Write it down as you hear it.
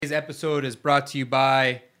Today's episode is brought to you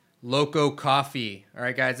by Loco Coffee. All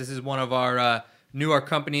right, guys, this is one of our newer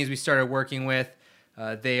companies we started working with.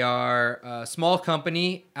 They are a small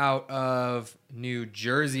company out of New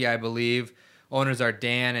Jersey, I believe. Owners are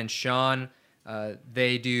Dan and Sean.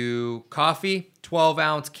 They do coffee,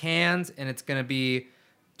 12-ounce cans, and it's going to be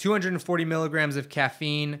 240 milligrams of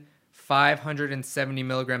caffeine, 570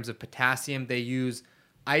 milligrams of potassium. They use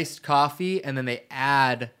iced coffee, and then they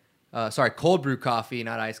add... cold brew coffee,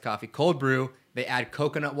 not iced coffee, cold brew. They add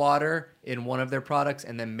coconut water in one of their products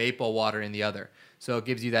and then maple water in the other. So it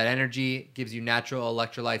gives you that energy, gives you natural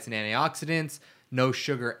electrolytes and antioxidants, no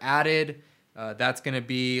sugar added. That's going to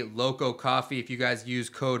be Loco Coffee. If you guys use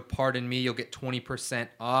code PARDONME, you'll get 20%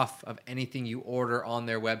 off of anything you order on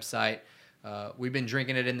their website. We've been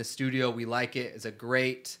drinking it in the studio. We like it. It's a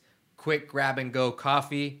great, quick grab-and-go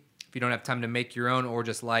coffee. If you don't have time to make your own or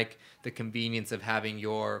just like the convenience of having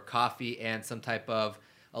your coffee and some type of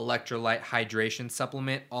electrolyte hydration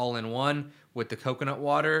supplement all in one with the coconut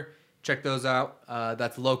water, check those out.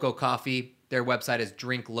 That's Loco Coffee. Their website is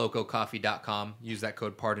drinklococoffee.com. Use that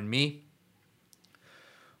code PARDONME.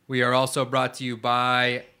 We are also brought to you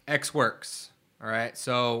by X-Works. All right,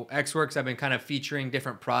 so X-Works, I've been kind of featuring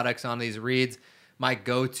different products on these reads. My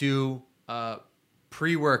go-to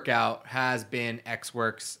pre-workout has been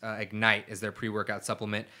X-Works Ignite is their pre-workout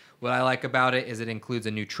supplement. What I like about it is it includes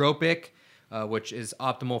a nootropic, which is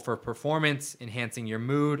optimal for performance, enhancing your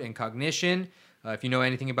mood and cognition. If you know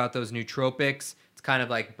anything about those nootropics, it's kind of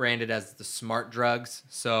like branded as the smart drugs.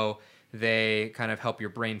 So they kind of help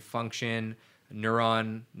your brain function,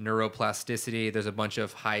 neuroplasticity. There's a bunch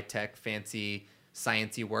of high-tech, fancy,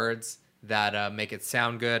 sciencey words that make it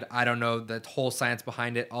sound good. I don't know the whole science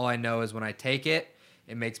behind it. All I know is when I take it,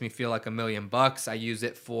 it makes me feel like $1,000,000. I use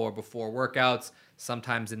it for before workouts,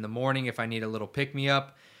 sometimes in the morning if I need a little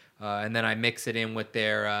pick-me-up. And then I mix it in with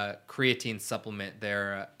their creatine supplement,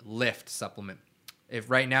 their Lift supplement. If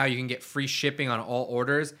right now you can get free shipping on all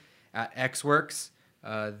orders at X-Works.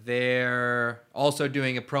 They're also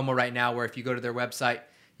doing a promo right now where if you go to their website,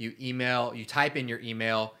 you type in your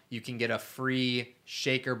email, you can get a free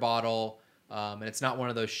shaker bottle. And it's not one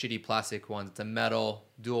of those shitty plastic ones. It's a metal,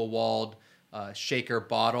 dual-walled shaker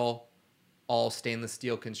bottle, all stainless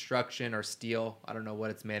steel construction or steel. I don't know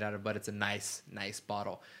what it's made out of, but it's a nice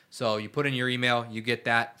bottle. So you put in your email, you get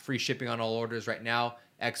that free shipping on all orders right now,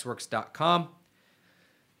 xworks.com.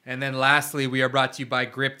 And then lastly, we are brought to you by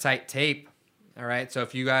Grip Tight Tape. All right, so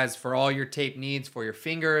if you guys, for all your tape needs for your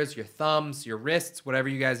fingers, your thumbs, your wrists, whatever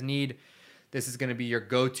you guys need, this is going to be your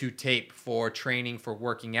go-to tape for training, for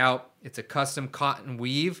working out. It's a custom cotton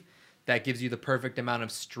weave that gives you the perfect amount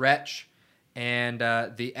of stretch, and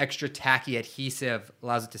the extra tacky adhesive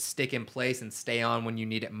allows it to stick in place and stay on when you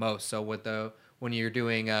need it most. So when you're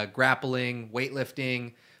doing grappling,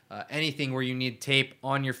 weightlifting, anything where you need tape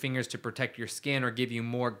on your fingers to protect your skin or give you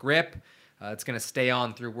more grip, it's going to stay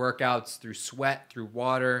on through workouts, through sweat, through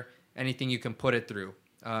water, anything you can put it through.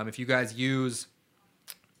 If you guys use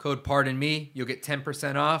code PARDONME, you'll get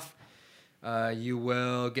 10% off. You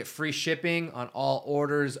will get free shipping on all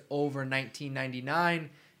orders over $19.99.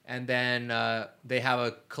 And then they have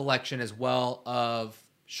a collection as well of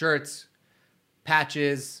shirts,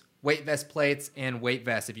 patches, weight vest plates, and weight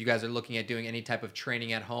vests. If you guys are looking at doing any type of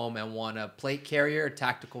training at home and want a plate carrier,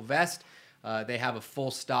 tactical vest, they have a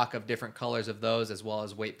full stock of different colors of those as well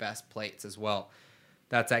as weight vest plates as well.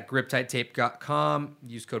 That's at griptighttape.com.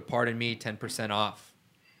 Use code PARDONME, 10% off.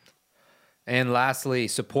 And lastly,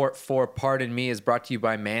 support for Pardon Me is brought to you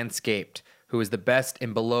by Manscaped, who is the best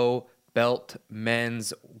in below belt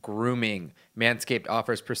men's grooming. Manscaped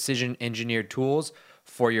offers precision engineered tools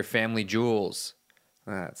for your family jewels.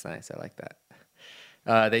 That's nice. I like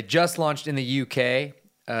that. They just launched in the UK.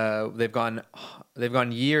 They've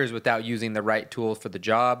gone years without using the right tools for the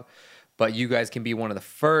job, but you guys can be one of the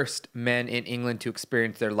first men in England to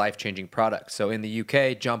experience their life-changing products. So in the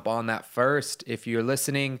UK, jump on that first. If you're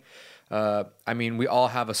listening, we all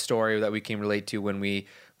have a story that we can relate to when we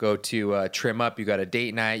go to trim up. You got a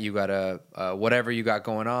date night, you got a whatever you got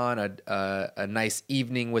going on, a nice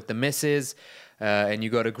evening with the missus, and you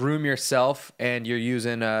go to groom yourself, and you're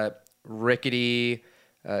using a rickety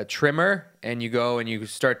trimmer, and you go and you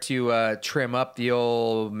start to trim up the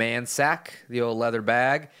old man sack, the old leather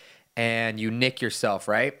bag, and you nick yourself,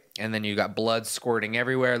 right? And then you got blood squirting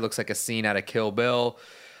everywhere. It looks like a scene out of Kill Bill.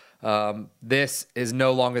 This is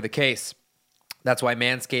no longer the case. That's why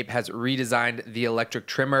Manscaped has redesigned the electric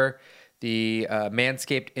trimmer The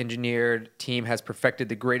Manscaped engineered team has perfected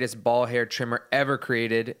the greatest ball hair trimmer ever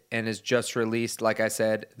created and has just released, like I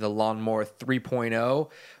said, the Lawnmower 3.0.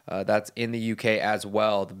 That's in the UK as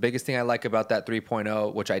well. The biggest thing I like about that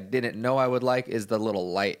 3.0, which I didn't know I would like, is the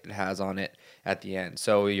little light it has on it at the end.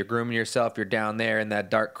 So you're grooming yourself, you're down there in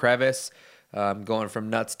that dark crevice, going from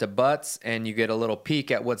nuts to butts, and you get a little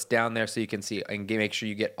peek at what's down there so you can see and make sure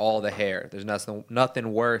you get all the hair. There's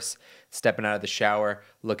nothing worse stepping out of the shower,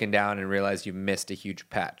 looking down and realize you missed a huge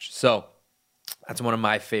patch. So that's one of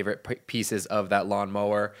my favorite pieces of that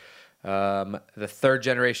lawnmower. The third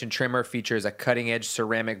generation trimmer features a cutting edge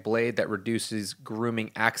ceramic blade that reduces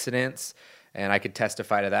grooming accidents, and I could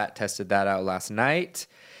testify to that. Tested that out last night.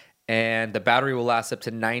 And the battery will last up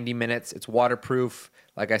to 90 minutes. It's waterproof.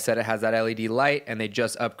 Like I said, it has that LED light, and they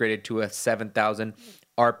just upgraded to a 7,000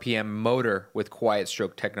 RPM motor with quiet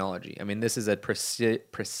stroke technology. I mean, this is a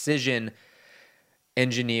precision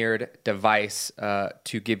engineered device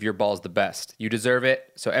to give your balls the best. You deserve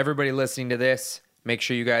it. So everybody listening to this, make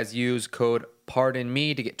sure you guys use code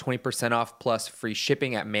PARDONME to get 20% off plus free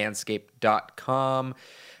shipping at manscaped.com.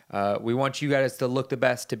 We want you guys to look the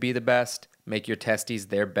best, to be the best. Make your testes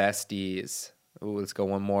their besties. Ooh, let's go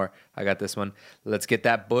one more. I got this one. Let's get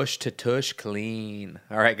that bush to tush clean.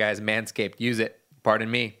 All right, guys, Manscaped. Use it. Pardon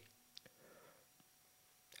me.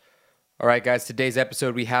 All right, guys, today's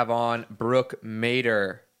episode we have on Brooke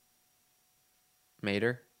Mader.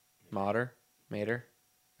 Mader?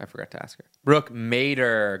 I forgot to ask her. Brooke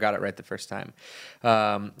Mader. Got it right the first time.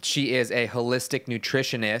 She is a holistic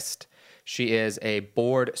nutritionist. She is a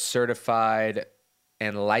board certified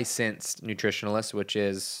and licensed nutritionalist, which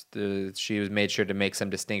is she was made sure to make some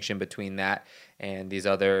distinction between that and these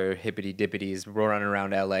other hippity dippities running around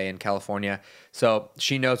LA and California. So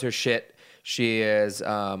she knows her shit. She is,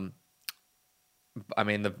 the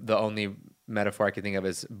only metaphor I can think of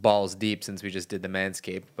is balls deep, since we just did the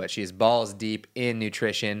Manscaped, but she's balls deep in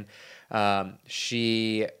nutrition.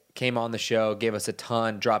 She came on the show, gave us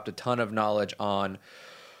dropped a ton of knowledge on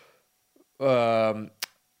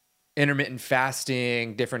intermittent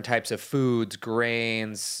fasting, different types of foods,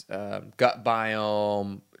 grains, gut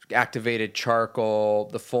biome, activated charcoal,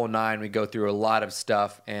 the full nine. We go through a lot of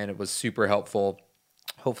stuff, and it was super helpful.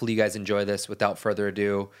 Hopefully you guys enjoy this. Without further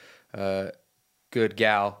ado, good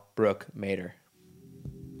gal, Brooke Mader.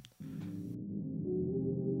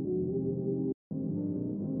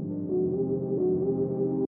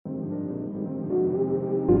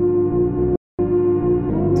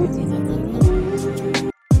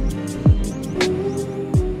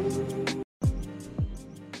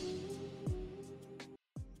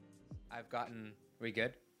 Are we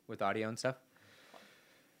good with audio and stuff?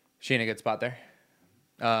 She in a good spot there?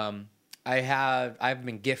 I've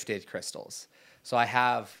been gifted crystals. So I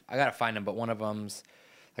gotta find them, but one of them's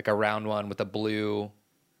like a round one with a blue,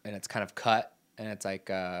 and it's kind of cut, and it's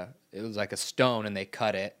like it was like a stone, and they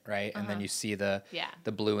cut it, right? And then you see the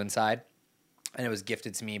blue inside. And it was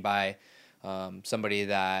gifted to me by somebody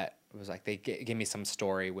that was like, they gave me some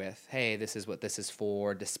story with, hey, this is what this is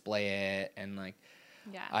for, display it, and like,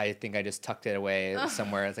 yeah. I think I just tucked it away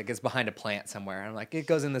somewhere. It's like it's behind a plant somewhere. I'm like, it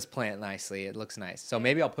goes in this plant nicely. It looks nice. So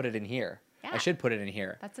maybe I'll put it in here. Yeah. I should put it in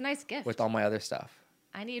here. That's a nice gift. With all my other stuff.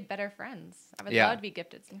 I need better friends. I would love to be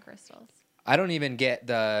gifted some crystals. I don't even get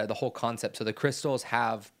the whole concept. So the crystals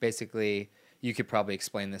have basically, you could probably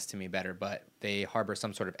explain this to me better, but they harbor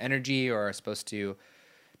some sort of energy or are supposed to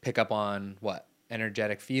pick up on what?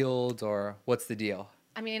 Energetic fields, or what's the deal?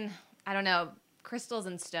 I mean, I don't know. Crystals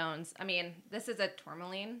and stones. I mean, this is a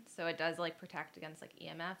tourmaline, so it does like protect against like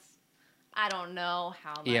EMFs. I don't know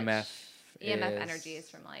how much EMF energy is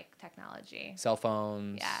from like technology, cell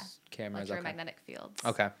phones, cameras, electromagnetic fields.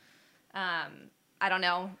 Okay. I don't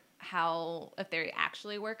know if they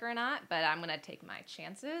actually work or not, but I'm gonna take my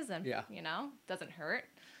chances, and doesn't hurt.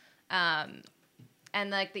 And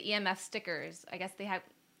like the EMF stickers, I guess they have.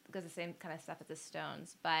 Does the same kind of stuff as the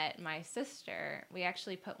stones, but my sister, we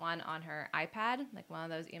actually put one on her iPad, like one of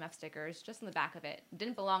those EMF stickers, just in the back of it. It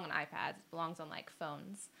didn't belong on iPads; it belongs on like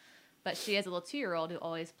phones. But she has a little 2-year-old who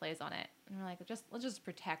always plays on it, and we're like, let's just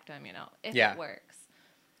protect him, if it works.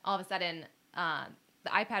 All of a sudden, the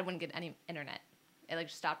iPad wouldn't get any internet. It like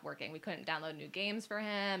just stopped working. We couldn't download new games for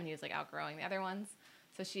him, and he was like outgrowing the other ones.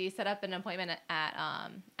 So she set up an appointment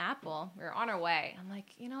at Apple. We were on our way. I'm like,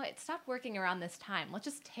 it stopped working around this time. Let's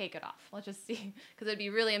just take it off. Let's just see. Because it'd be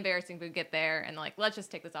really embarrassing if we get there and like, let's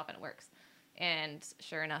just take this off and it works. And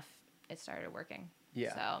sure enough, it started working.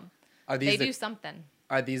 Yeah. So they do something.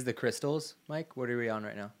 Are these the crystals, Mike? What are we on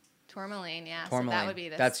right now? Tourmaline, yeah. Tourmaline. So that would be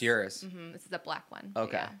this. That's yours. Mm-hmm. This is a black one.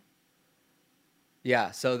 Okay.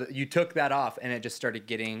 Yeah. So you took that off and it just started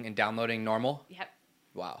getting and downloading normal? Yep.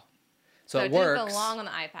 Wow. So So it works. didn't go long on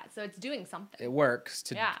the iPad. So it's doing something. It works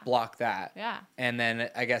to block that. Yeah. And then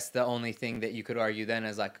I guess the only thing that you could argue then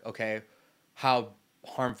is like, okay, how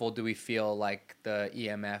harmful do we feel like the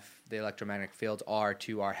EMF, the electromagnetic fields, are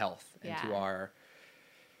to our health and to our...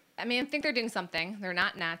 I mean, I think they're doing something. They're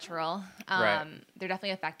not natural. Right. They're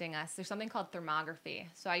definitely affecting us. There's something called thermography.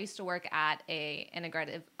 So I used to work at a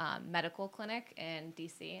integrative medical clinic in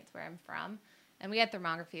DC. It's where I'm from. And we had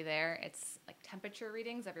thermography there. It's like temperature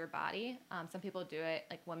readings of your body. Some people do it,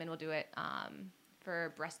 like women will do it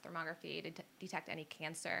for breast thermography to detect any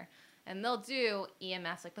cancer. And they'll do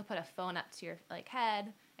EMFs, like they'll put a phone up to your like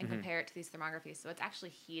head and compare it to these thermographies. So it's actually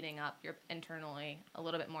heating up your internally a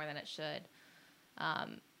little bit more than it should.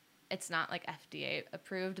 It's not like FDA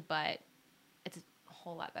approved, but it's a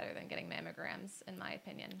whole lot better than getting mammograms, in my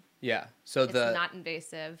opinion. Yeah. So it's not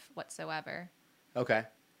invasive whatsoever. Okay.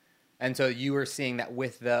 And so you were seeing that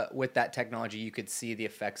with that technology, you could see the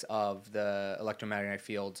effects of the electromagnetic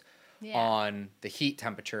fields on the heat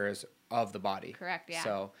temperatures of the body. Correct. Yeah.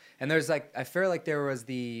 So, and there's like, I feel like there was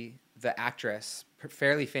the actress,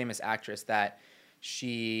 fairly famous actress, that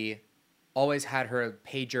she always had her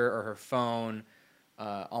pager or her phone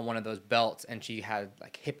on one of those belts, and she had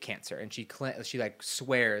like hip cancer, and she like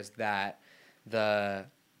swears that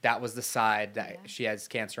that was the side that she has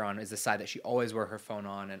cancer on, is the side that she always wore her phone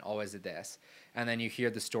on and always did this. And then you hear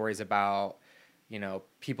the stories about, you know,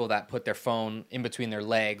 people that put their phone in between their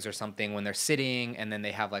legs or something when they're sitting, and then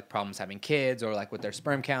they have like problems having kids or like with their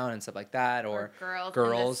sperm count and stuff like that. Or girls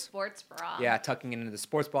in the sports bra. Yeah, tucking it into the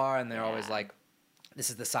sports bar, and they're always like, this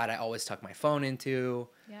is the side I always tuck my phone into.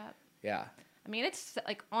 Yeah. Yeah. I mean, it's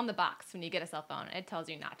like on the box when you get a cell phone, it tells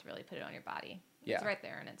you not to really put it on your body. It's right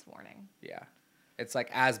there and it's warning. Yeah. It's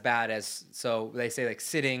like as bad as, so they say like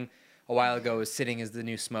sitting, a while ago sitting is the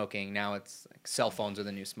new smoking. Now it's like cell phones are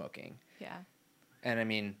the new smoking. Yeah. And I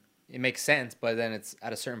mean, it makes sense, but then it's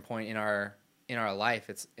at a certain point in our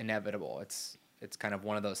life, it's inevitable. It's kind of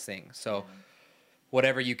one of those things. So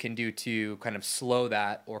whatever you can do to kind of slow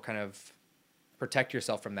that or kind of protect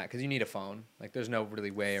yourself from that, because you need a phone. Like there's no really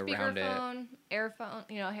way around it. Speakerphone, earphone,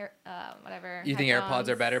 you know, whatever. You think AirPods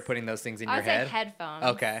are better, putting those things in your head? I would say headphones.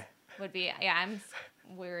 Okay. Would be, yeah, I'm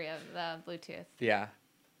weary of the Bluetooth. Yeah.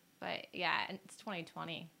 But yeah, it's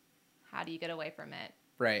 2020. How do you get away from it?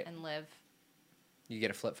 Right. And live? You get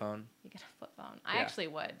a flip phone. You get a flip phone. I actually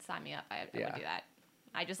would. Sign me up. I would do that.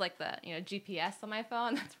 I just like the, GPS on my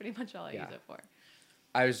phone. That's pretty much all I use it for.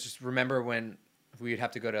 I was just remember when we'd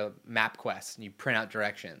have to go to MapQuest and you print out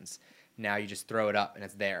directions. Now you just throw it up and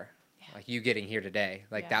it's there. Yeah. Like you getting here today.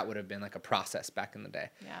 Like that would have been like a process back in the day.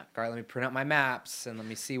 Yeah. All right, let me print out my maps and let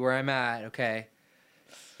me see where I'm at. Okay.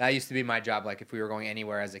 That used to be my job. Like if we were going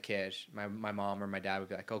anywhere as a kid, my mom or my dad would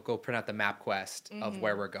be like, "Oh, go print out the MapQuest of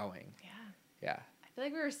where we're going." Yeah. Yeah. I feel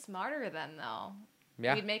like we were smarter then, though.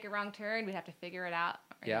 Yeah. We'd make a wrong turn. We'd have to figure it out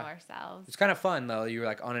ourselves. It's kind of fun, though. You were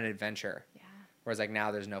like on an adventure. Yeah. Whereas like now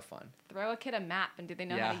there's no fun. Throw a kid a map, and do they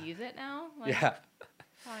know how to use it now? Like, yeah.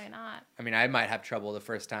 Probably not. I mean, I might have trouble the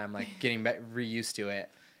first time, like getting re-used to it.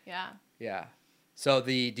 Yeah. Yeah. So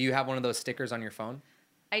do you have one of those stickers on your phone?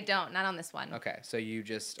 I don't. Not on this one. Okay. So you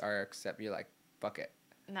just you're like, fuck it.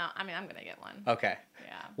 No, I mean, I'm going to get one. Okay.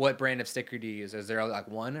 Yeah. What brand of sticker do you use? Is there like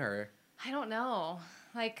one or? I don't know.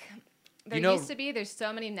 Like, there used to be. There's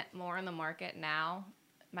so many more on the market now.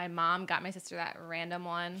 My mom got my sister that random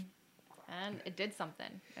one, and it did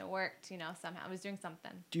something. It worked, somehow. It was doing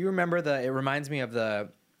something. Do you remember it reminds me of the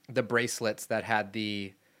bracelets that had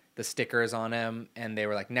the stickers on them, and they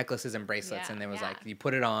were like necklaces and bracelets, and there was like you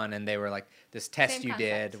put it on, and they were like this test Same you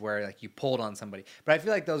concept. did where like you pulled on somebody. But I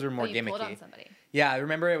feel like those were more gimmicky. Pulled on somebody. Yeah, I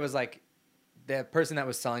remember it was like the person that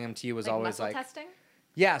was selling them to you was always muscle like testing?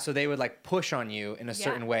 Yeah, so they would like push on you in a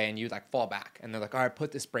certain way, and you'd like fall back, and they're like, all right,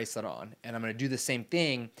 put this bracelet on, and I'm gonna do the same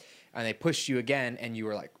thing, and they pushed you again, and you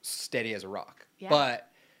were like steady as a rock. Yeah.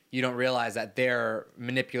 But you don't realize that they're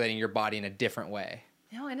manipulating your body in a different way.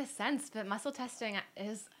 No, in a sense, but muscle testing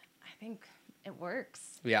is, I think, it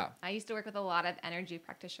works. Yeah. I used to work with a lot of energy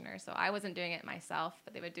practitioners, so I wasn't doing it myself,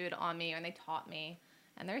 but they would do it on me, and they taught me,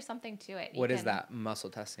 and there's something to it. What is that, muscle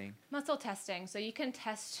testing? Muscle testing. So you can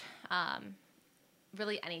test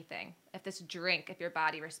really anything. If your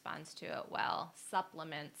body responds to it well,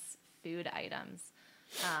 supplements, food items,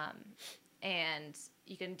 and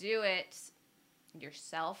you can do it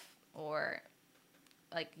yourself or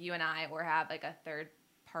like you and I, or have like a third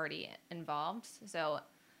party involved. So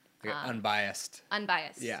like unbiased.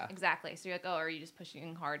 Unbiased. Yeah. Exactly. So you're like, oh, are you just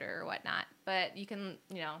pushing harder or whatnot? But you can,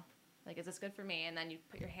 Like, is this good for me? And then you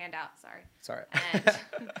put your hand out. Sorry. And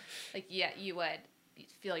like, yeah, you would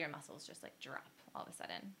feel your muscles just like drop all of a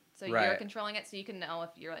sudden. So you're controlling it, so you can know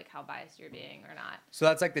if you're like how biased you're being or not. So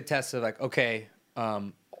that's like the test of like, okay,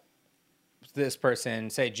 this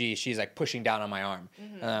person, say G, she's like pushing down on my arm,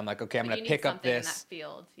 and I'm like, okay, I'm gonna pick up this. In that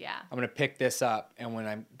field, yeah. I'm gonna pick this up, and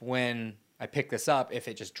when I pick this up, if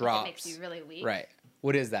it just drops, it makes you really weak. Right.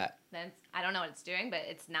 What is that? Then I don't know what it's doing, but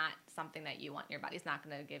it's not something that you want. Your body's not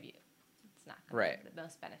gonna give you. It's not gonna give the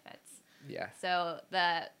most benefits. Yeah. So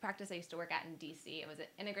the practice I used to work at in DC, it was an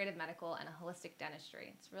integrative medical and a holistic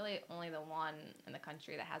dentistry. It's really only the one in the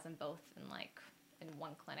country that has them both in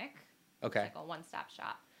one clinic. Okay. It's like a one-stop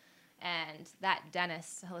shop. And that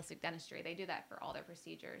dentist, holistic dentistry, they do that for all their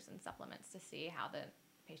procedures and supplements to see how the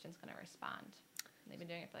patient's going to respond. They've been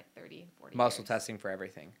doing it for like 30, 40 Muscle years. testing for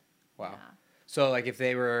everything. Wow. Yeah. So like if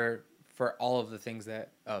they were for all of the things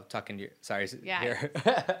that, tucking your, sorry. Yeah. Here.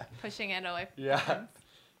 Pushing it away from Yeah.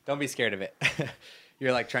 Don't be scared of it.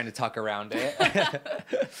 You're like trying to tuck around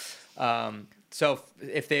it. So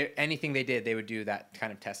if anything they did, they would do that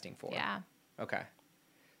kind of testing for. Yeah. Okay.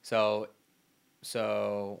 So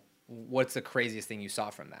what's the craziest thing you saw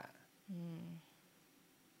from that?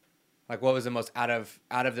 Like, what was the most out of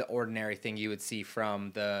the ordinary thing you would see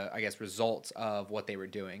from the, I guess, results of what they were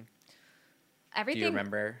doing? Everything. Do you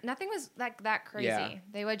remember? Nothing was like that crazy. Yeah.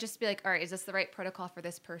 They would just be like, all right, is this the right protocol for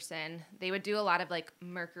this person? They would do a lot of like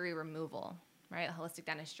mercury removal, right? Holistic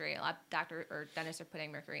dentistry. A lot of doctors or dentists are putting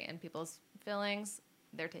mercury in people's fillings.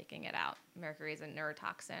 They're taking it out. Mercury is a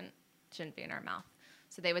neurotoxin. Shouldn't be in our mouth.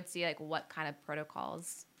 So they would see like what kind of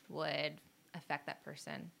protocols would affect that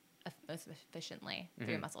person most efficiently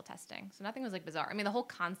through muscle testing. So nothing was like bizarre. I mean, the whole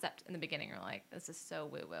concept in the beginning, you're like, this is so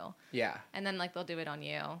woo-woo. Yeah. And then like they'll do it on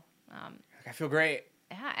you. I feel great.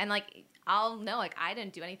 Yeah, and like I'll know like I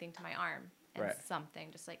didn't do anything to my arm, and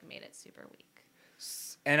something just like made it super weak.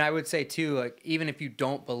 And I would say too, like even if you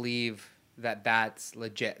don't believe that that's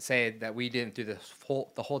legit, say that we didn't do the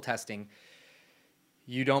whole testing,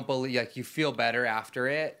 you don't believe, like you feel better after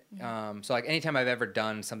it. So like anytime I've ever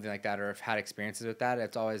done something like that or have had experiences with that,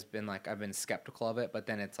 it's always been like I've been skeptical of it, but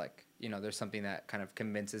then it's like, there's something that kind of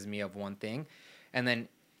convinces me of one thing, and then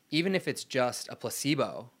even if it's just a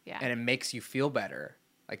placebo and it makes you feel better,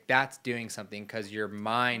 like that's doing something because your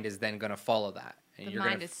mind is then going to follow that. And the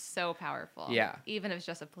mind is so powerful. Yeah. Even if it's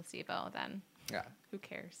just a placebo, then who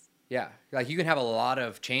cares? Yeah. Like you can have a lot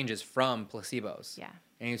of changes from placebos. Yeah.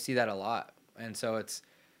 And you see that a lot. And so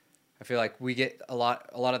I feel like we get a lot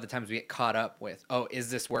of the times we get caught up with,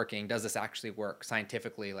 is this working? Does this actually work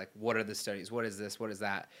scientifically? Like what are the studies? What is this? What is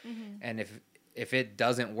that? And if it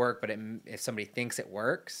doesn't work, but if somebody thinks it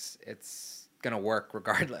works, it's going to work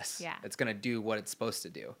regardless. Yeah. It's going to do what it's supposed to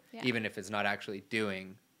do, even if it's not actually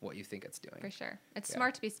doing what you think it's doing. For sure. It's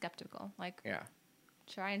smart to be skeptical. Like,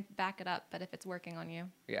 try and back it up, but if it's working on you,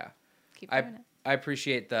 keep doing it. I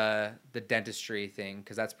appreciate the dentistry thing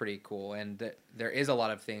because that's pretty cool. And there is a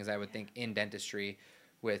lot of things I would think in dentistry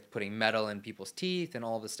with putting metal in people's teeth and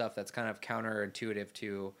all the stuff that's kind of counterintuitive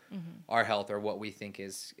to our health or what we think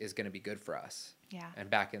is going to be good for us. Yeah. And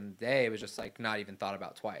back in the day, it was just like not even thought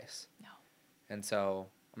about twice. No. And so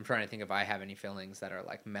I'm trying to think if I have any fillings that are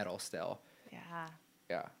like metal still. Yeah.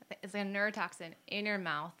 Yeah. It's like a neurotoxin in your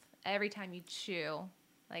mouth. Every time you chew,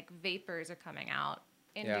 like vapors are coming out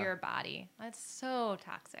into your body. That's so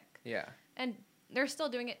toxic. Yeah. And they're still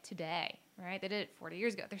doing it today, right? They did it 40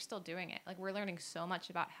 years ago. They're still doing it. Like, we're learning so much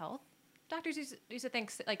about health. Doctors used to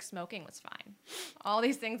think, like, smoking was fine. All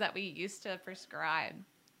these things that we used to prescribe.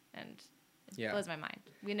 And it blows my mind.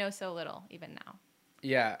 We know so little, even now.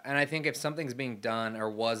 Yeah, and I think if something's being done or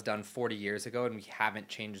was done 40 years ago and we haven't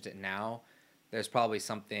changed it now, there's probably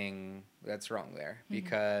something that's wrong there.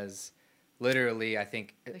 Because literally, I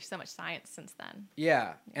think there's so much science since then.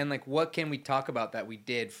 Yeah. And like, what can we talk about that we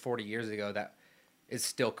did 40 years ago that is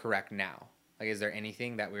still correct now? Like, is there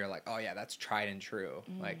anything that we were like, oh yeah, that's tried and true?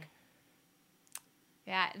 Like,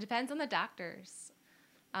 yeah, it depends on the doctors.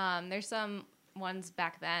 There's some ones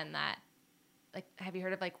back then that, like, have you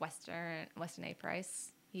heard of like Weston A.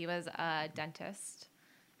 Price? He was a dentist,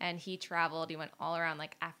 and he traveled. He went all around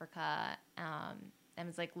like Africa, and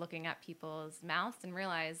was like looking at people's mouths and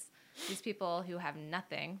realized these people who have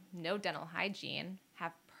nothing, no dental hygiene,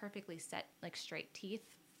 have perfectly set, like, straight teeth,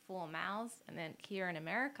 full mouths. And then here in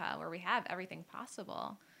America, where we have everything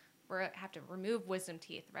possible, we have to remove wisdom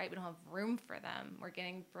teeth, right? We don't have room for them. We're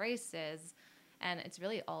getting braces, and it's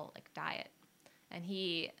really all like diet. And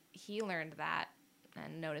he learned that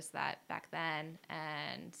and noticed that back then.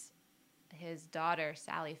 And his daughter,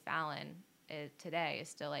 Sally Fallon, today is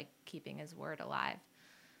still like keeping his word alive.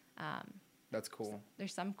 That's cool.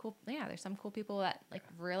 There's some cool people that like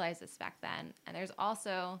realize this back then. And there's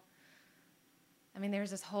also, I mean,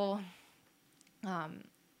 there's this whole,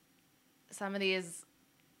 some of these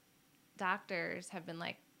doctors have been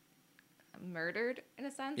like murdered in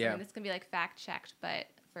a sense. Yeah. I mean, this can be like fact checked, but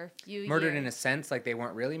for a few murdered years, in a sense, like they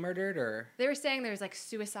weren't really murdered, or they were saying there's like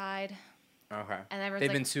suicide. Okay. And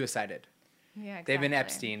they've been suicided. Yeah, exactly. They've been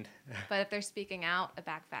Epsteined. But if they're speaking out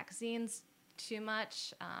about vaccines too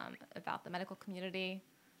much, about the medical community,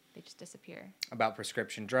 they just disappear. About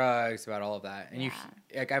prescription drugs, about all of that. And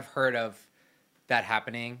like I've heard of that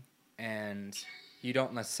happening, and you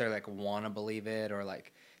don't necessarily like want to believe it or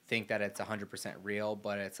like think that it's 100% real,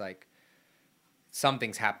 but it's like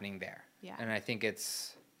something's happening there. Yeah. And I think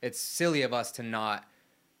it's silly of us to not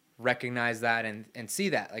recognize that and see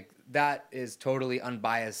that. Like that is totally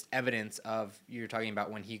unbiased evidence of, you're talking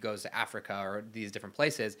about when he goes to Africa or these different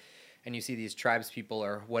places and you see these tribes people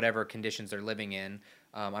or whatever conditions they're living in.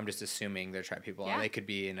 I'm just assuming they're tribe people. Yeah. They could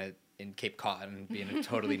be in Cape Cod and be in a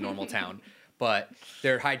totally normal town. But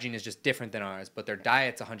their hygiene is just different than ours, but their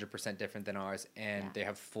diet's 100% different than ours, and they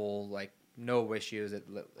have full, like, no issues.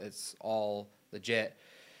 It's all legit.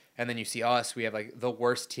 And then you see us, we have, like, the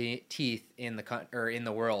worst teeth in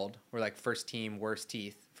the world. We're, like, first team worst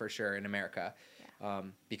teeth, for sure, in America. Yeah.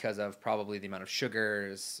 Because of probably the amount of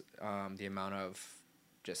sugars, the amount of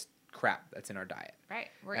just crap that's in our diet. Right.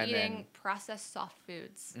 We're eating processed soft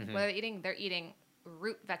foods. Mm-hmm. They're eating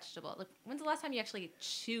root vegetable. Like, when's the last time you actually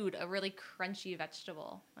chewed a really crunchy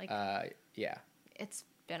vegetable? Like, yeah, it's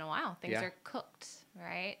been a while. Things are cooked,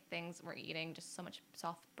 right? We're eating just so much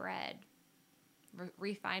soft bread,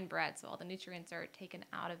 refined bread, so all the nutrients are taken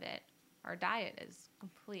out of it. Our diet is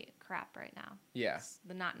complete crap right now. Yeah, it's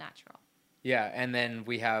not natural. Yeah, and then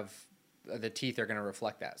we have the teeth are going to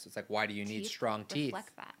reflect that. So it's like, why do you need strong teeth?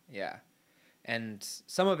 Reflect that. Yeah, and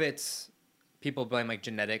some of it's people blame like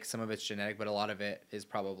genetics. Some of it's genetic, but a lot of it is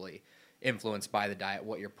probably influenced by the diet,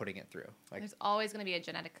 what you're putting it through. Like, there's always going to be a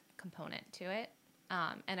genetic component to it,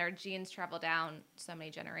 and our genes travel down so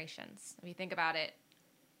many generations. If you think about it,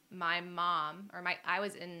 I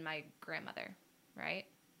was in my grandmother, right?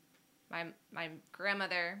 My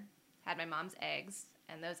grandmother had my mom's eggs,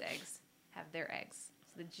 and those eggs have their eggs.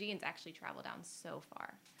 So the genes actually travel down so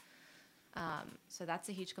far. So that's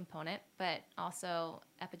a huge component, but also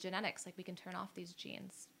epigenetics. Like, we can turn off these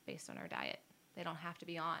genes based on our diet. They don't have to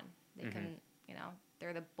be on. They can,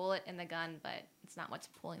 they're the bullet in the gun, but it's not what's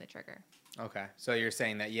pulling the trigger. Okay. So you're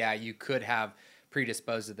saying that, you could have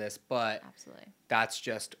predisposed to this, but absolutely, that's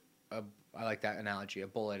just I like that analogy, a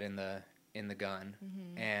bullet in the gun.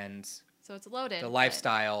 Mm-hmm. And so it's loaded. The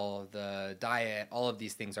lifestyle, the diet, all of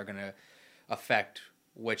these things are going to affect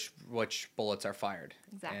which bullets are fired.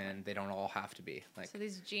 Exactly. And they don't all have to be. Like, so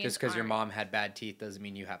these genes just because your mom had bad teeth doesn't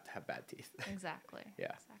mean you have to have bad teeth. Exactly.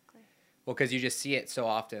 Yeah. Exactly. Well, because you just see it so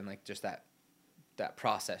often, like just that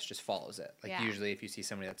process just follows it. Like usually if you see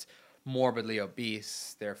somebody that's morbidly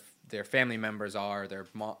obese, their family members are,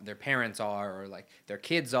 their parents are, or like their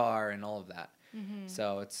kids are, and all of that. Mm-hmm.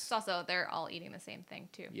 So it's also, they're all eating the same thing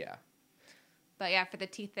too. Yeah. But yeah, for the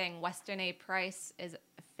teeth thing, Western A. Price is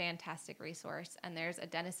a fantastic resource. And there's a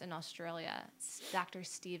dentist in Australia, Dr.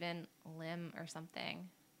 Stephen Lim or something,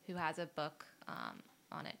 who has a book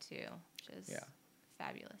on it too, which is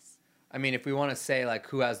fabulous. I mean, if we want to say like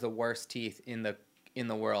who has the worst teeth in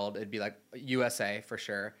the world, it'd be like USA for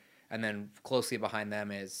sure. And then closely behind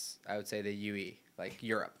them is, I would say, the UE, like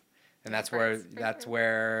Europe. And that's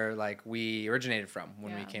where like we originated from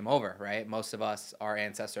when we came over, right? Most of us, our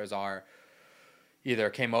ancestors either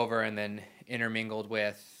came over and then intermingled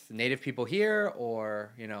with native people here,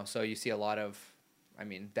 or, so you see a lot of,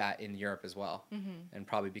 that in Europe as well. Mm-hmm. And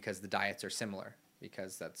probably because the diets are similar,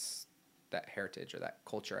 because that's that heritage or that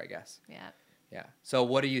culture, I guess. Yeah. Yeah. So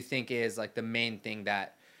what do you think is like the main thing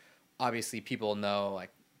that obviously people know,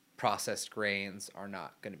 like processed grains are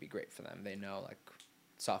not going to be great for them? They know like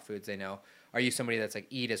soft foods, they know. Are you somebody that's like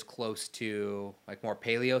eat as close to like more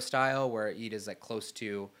paleo style, where eat is like close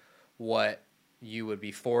to what you would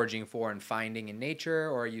be foraging for and finding in nature?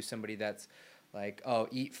 Or are you somebody that's like,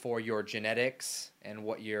 eat for your genetics and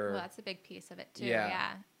what you're... Well, that's a big piece of it too.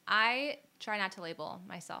 Yeah. I try not to label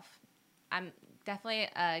myself. I'm definitely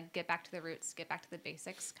a get back to the roots, get back to the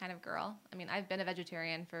basics kind of girl. I've been a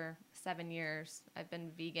vegetarian for 7 years. I've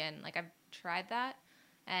been vegan. Like, I've tried that.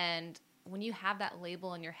 And when you have that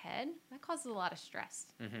label in your head, that causes a lot of stress.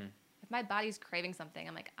 Mm-hmm. If my body's craving something,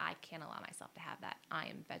 I'm like, I can't allow myself to have that. I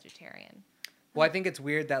am vegetarian. Well, I think it's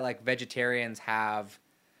weird that like vegetarians have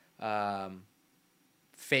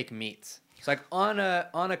fake meats. It's like on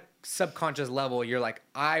a subconscious level, you're like,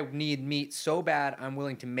 I need meat so bad, I'm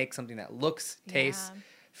willing to make something that looks, tastes,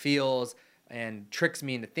 feels, and tricks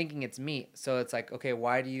me into thinking it's meat. So it's like, okay,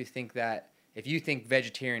 why do you think that if you think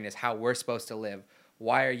vegetarian is how we're supposed to live,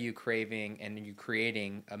 why are you craving and you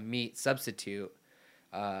creating a meat substitute,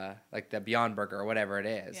 like the Beyond Burger or whatever it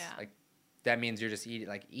is? Yeah. Like that means you're just eat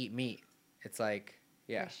meat. It's like,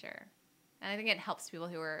 yeah. For sure. And I think it helps people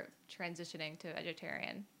who are transitioning to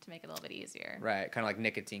vegetarian to make it a little bit easier. Right, kind of like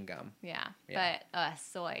nicotine gum. Yeah. But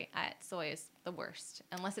soy is the worst.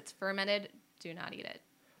 Unless it's fermented, do not eat it.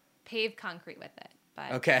 Pave concrete with it,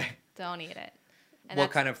 but don't eat it. And what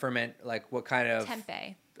kind of ferment? Like what kind of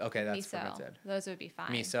tempeh? Okay, that's miso. Fermented. Those would be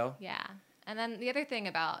fine. Miso? Yeah. And then the other thing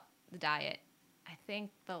about the diet, I think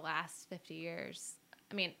the last 50 years,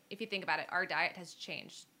 I mean, if you think about it, our diet has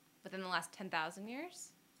changed within the last 10,000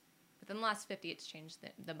 years. Within the last 50, it's changed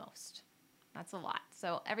the most. That's a lot.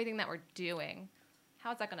 So everything that we're doing,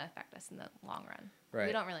 how is that going to affect us in the long run? Right.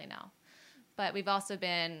 We don't really know. But we've also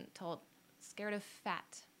been told scared of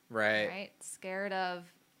fat. Right. Right? Scared of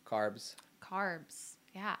carbs.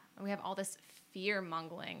 Yeah. And we have all this fear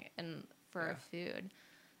mongering for food.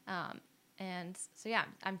 And so, yeah,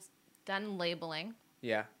 I'm done labeling.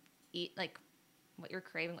 Yeah. Eat like what you're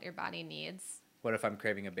craving, what your body needs. What if I'm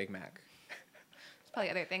craving a Big Mac? There's probably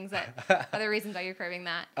other things other reasons why you're craving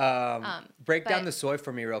that. Break down the soy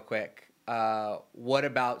for me real quick. What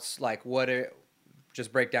about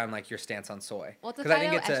just break down like your stance on soy. Well, it's a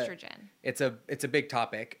phytoestrogen. It's a big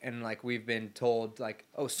topic, and like we've been told like,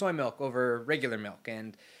 oh, soy milk over regular milk,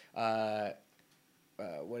 and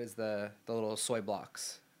what is the little soy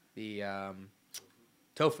blocks? The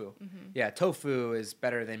tofu. Mm-hmm. Yeah, tofu is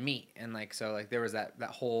better than meat, and like so like there was that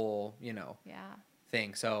whole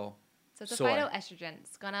thing. So it's a phytoestrogen.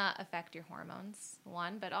 It's gonna affect your hormones,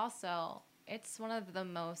 one, but also it's one of the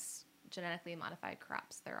most genetically modified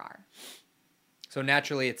crops there are. So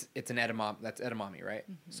naturally, it's an edamame, right?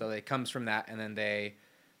 Mm-hmm. So it comes from that, and then they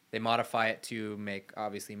modify it to make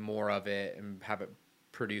obviously more of it and have it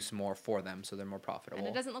produce more for them, so they're more profitable. And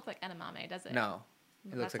it doesn't look like edamame, does it? No,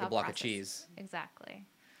 it looks like a block of cheese. Exactly.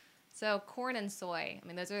 So corn and soy, I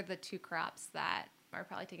mean, those are the two crops that are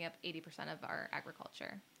probably taking up 80% of our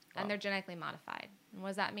agriculture, and they're genetically modified. And what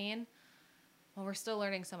does that mean? Well, we're still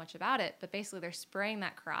learning so much about it, but basically they're spraying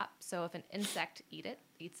that crop. So if an insect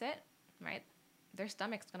eats it, right? Their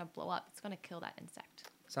stomach's going to blow up. It's going to kill that insect.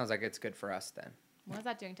 Sounds like it's good for us then. What is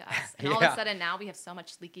that doing to us? And all of a sudden now we have so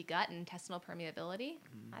much leaky gut and intestinal permeability.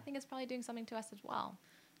 I think it's probably doing something to us as well.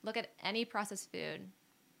 Look at any processed food.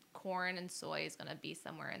 Corn and soy is going to be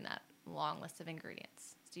somewhere in that long list of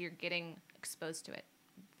ingredients. So you're getting exposed to it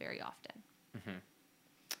very often. Mm-hmm.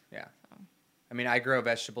 Yeah. So. I mean, I grow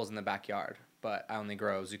vegetables in the backyard, but I only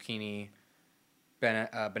grow zucchini,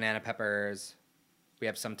 banana peppers. We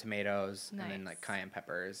have some tomatoes and then like cayenne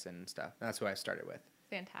peppers and stuff. And that's what I started with.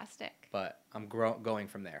 Fantastic. But I'm going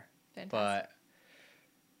from there. Fantastic. But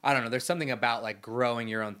I don't know. There's something about like growing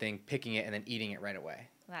your own thing, picking it, and then eating it right away.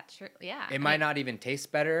 That's true. Yeah. It might not even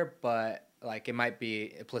taste better, but like it might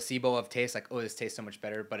be a placebo of taste. Like, oh, this tastes so much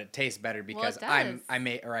better, but it tastes better because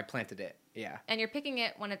I planted it. Yeah. And you're picking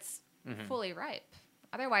it when it's fully ripe.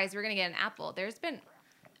 Otherwise, we're gonna get an apple. You're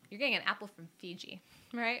getting an apple from Fiji,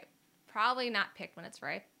 right? Probably not picked when it's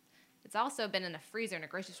ripe. It's also been in a freezer in a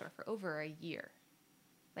grocery store for over a year.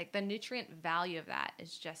 Like the nutrient value of that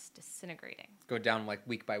is just disintegrating. Go down like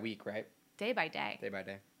week by week, right? Day by day. Day by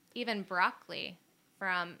day. Even broccoli,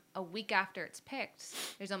 from a week after it's picked,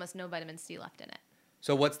 there's almost no vitamin C left in it.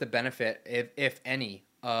 So what's the benefit, if any,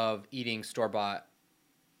 of eating store-bought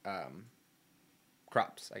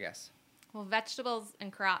crops, I guess? Well, vegetables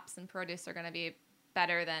and crops and produce are going to be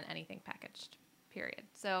better than anything packaged. Period.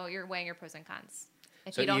 So you're weighing your pros and cons.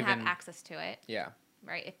 If you don't have access to it,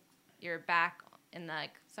 right? If you're back in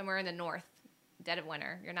somewhere in the north, dead of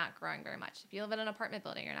winter, you're not growing very much. If you live in an apartment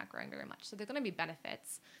building, you're not growing very much. So there's going to be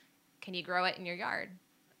benefits. Can you grow it in your yard?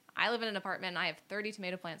 I live in an apartment. And I have 30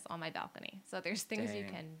 tomato plants on my balcony. So there's things you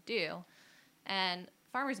can do. And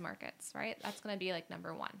farmers markets, right? That's going to be like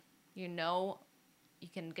number one. You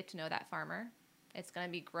can get to know that farmer. It's going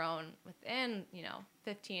to be grown within,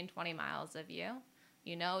 15, 20 miles of you.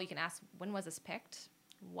 You can ask, when was this picked?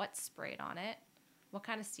 What's sprayed on it? What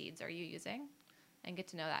kind of seeds are you using? And get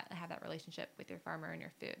to know that and have that relationship with your farmer and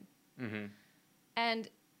your food. Mm-hmm. And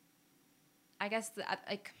I guess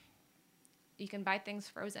you can buy things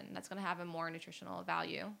frozen. That's going to have a more nutritional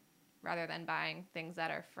value rather than buying things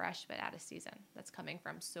that are fresh but out of season. That's coming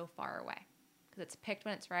from so far away because it's picked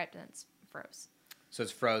when it's ripe and it's froze. So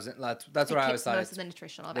it's frozen. That's what I always thought. Most of the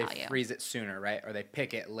nutritional value. They freeze it sooner, right? Or they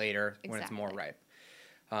pick it later when it's more ripe.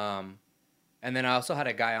 And then I also had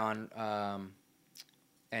a guy on,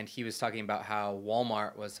 and he was talking about how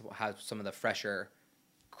Walmart has some of the fresher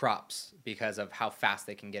crops because of how fast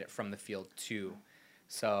they can get it from the field to.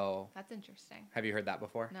 So that's interesting. Have you heard that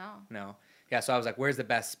before? No. Yeah. So I was like, where's the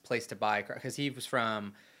best place to buy? Because he was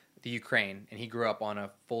from the Ukraine and he grew up on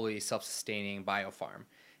a fully self-sustaining bio farm.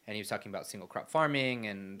 And he was talking about single crop farming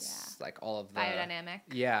and like all of the biodynamic.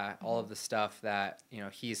 Yeah, all of the stuff that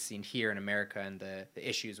he's seen here in America and the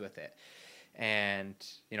issues with it. And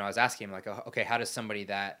I was asking him like, okay, how does somebody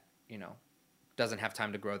that doesn't have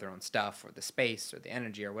time to grow their own stuff or the space or the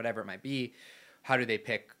energy or whatever it might be, how do they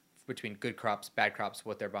pick between good crops, bad crops,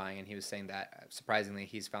 what they're buying? And he was saying that surprisingly,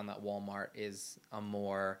 he's found that Walmart is a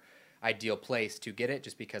more ideal place to get it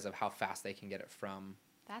just because of how fast they can get it from.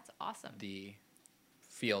 That's awesome. The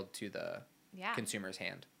field to the consumer's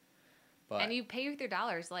hand. And you pay with your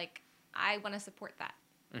dollars. Like, I want to support that,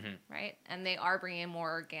 right? And they are bringing in more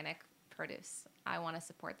organic produce. I want to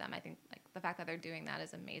support them. I think like the fact that they're doing that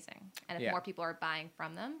is amazing. And if more people are buying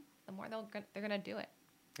from them, the more they're going to do it.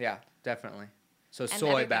 Yeah, definitely. So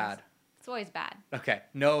soy bad. Soy's bad. Okay.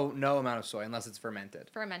 No amount of soy unless it's fermented.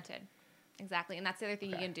 Fermented. Exactly. And that's the other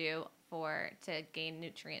thing you can do to gain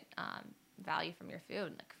nutrient value from your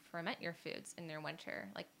food. Like ferment your foods in your winter.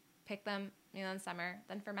 Like pick them, in the summer,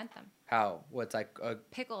 then ferment them. How? What's like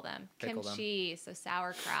pickle them. Kimchi, so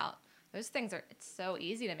sauerkraut. Those things it's so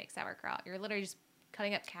easy to make sauerkraut. You're literally just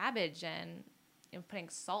cutting up cabbage and putting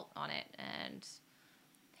salt on it and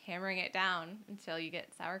hammering it down until you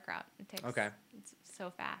get sauerkraut. It's so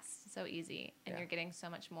fast, so easy, and you're getting so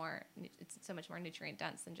much more. It's so much more nutrient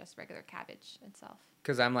dense than just regular cabbage itself.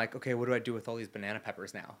 Because I'm like, okay, what do I do with all these banana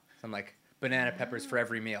peppers now? So I'm like, banana peppers for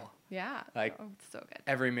every meal. Yeah, like it's so good.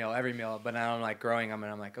 Every meal. But now I'm like growing them,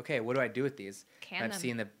 and I'm like, okay, what do I do with these? I've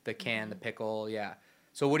seen the can, the pickle,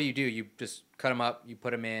 So what do? You just cut them up, you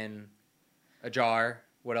put them in a jar.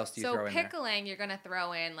 What else do you throw in there? So pickling, you're going to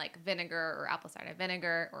throw in like vinegar or apple cider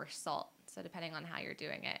vinegar or salt. So depending on how you're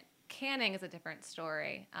doing it. Canning is a different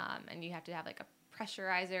story. And you have to have like a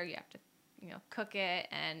pressurizer. You have to, cook it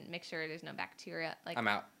and make sure there's no bacteria. Like I'm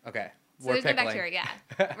out. Okay. So there's no bacteria,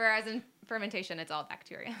 Whereas in fermentation, it's all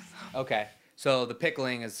bacteria. So. Okay. So the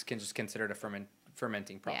pickling is just considered a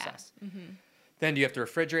fermenting process. Yeah. Mm-hmm. Then do you have to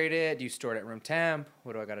refrigerate it? Do you store it at room temp?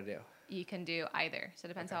 What do I got to do? You can do either. So it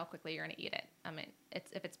depends how quickly you're going to eat it. I mean,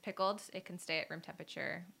 if it's pickled, it can stay at room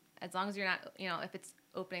temperature. As long as you're not, if it's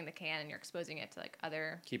opening the can and you're exposing it to like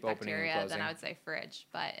other bacteria, then I would say fridge.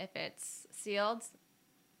 But if it's sealed,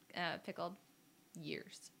 pickled,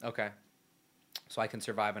 years. Okay. So I can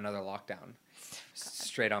survive another lockdown.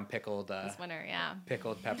 Straight on pickled. This winter, yeah.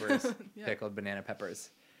 Pickled peppers, pickled banana peppers.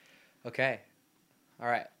 Okay. All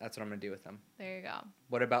right. That's what I'm going to do with them. There you go.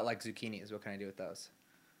 What about like zucchinis? What can I do with those?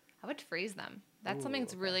 I would freeze them. That's something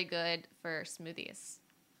that's really good for smoothies.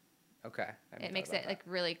 Okay. It makes it like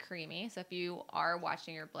really creamy. So if you are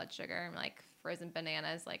watching your blood sugar, like frozen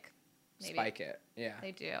bananas, like maybe spike it. Yeah.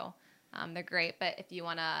 They do. They're great. But if you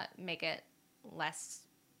want to make it less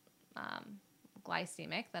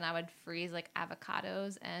glycemic, then I would freeze like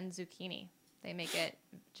avocados and zucchini. They make it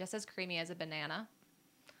just as creamy as a banana.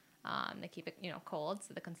 They keep it, cold,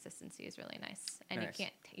 so the consistency is really nice, and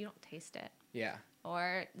you don't taste it. Yeah.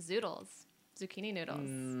 Or zoodles, zucchini noodles.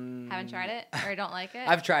 Haven't tried it or don't like it?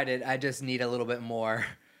 I've tried it. I just need a little bit more.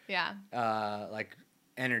 Yeah. Like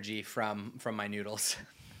energy from my noodles.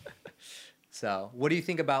 So, what do you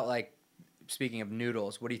think about like? Speaking of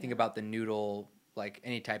noodles, what do you think about the noodle? Like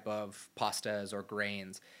any type of pastas or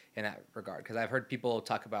grains in that regard? Because I've heard people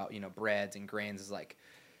talk about breads and grains as like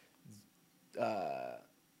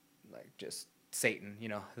just Satan,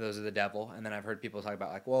 those are the devil. And then I've heard people talk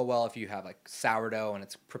about like, well, if you have like sourdough and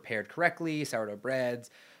it's prepared correctly, sourdough breads,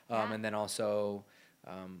 and then also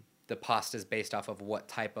the pasta is based off of what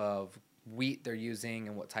type of wheat they're using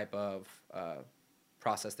and what type of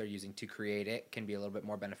process they're using to create it can be a little bit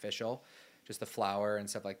more beneficial. Just the flour and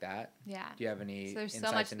stuff like that. Yeah. Do you have any there's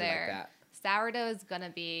insights so much into there. Like that? Sourdough is going to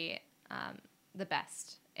be the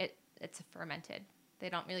best. It's fermented. They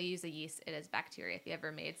don't really use a yeast. It is bacteria. If you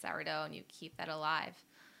ever made sourdough and you keep that alive.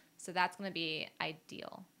 So that's going to be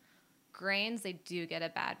ideal. Grains, they do get a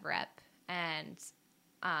bad rep. And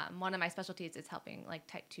one of my specialties is helping like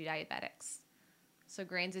type 2 diabetics. So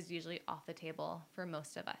grains is usually off the table for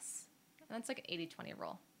most of us. And that's like an 80-20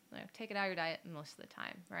 rule. Like, take it out of your diet most of the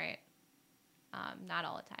time, right? Not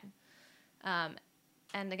all the time.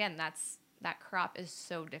 And again, that crop is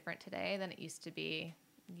so different today than it used to be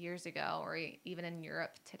years ago or even in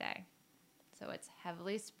Europe today. So it's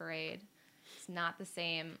heavily sprayed. It's not the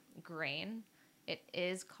same grain. It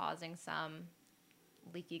is causing some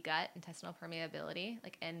leaky gut, intestinal permeability,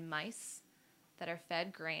 like in mice. that are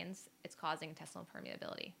fed grains, it's causing intestinal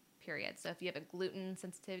permeability, period. So if you have a gluten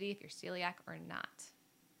sensitivity, if you're celiac or not,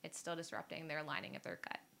 it's still disrupting their lining of their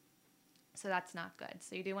gut. So that's not good.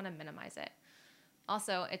 So you do want to minimize it.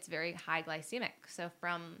 Also, it's very high glycemic. So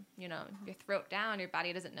from, your throat down, your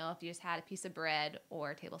body doesn't know if you just had a piece of bread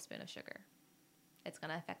or a tablespoon of sugar. It's going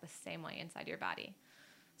to affect the same way inside your body.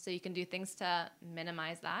 So you can do things to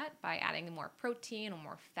minimize that by adding more protein or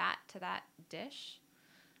more fat to that dish.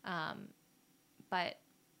 But,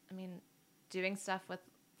 doing stuff with,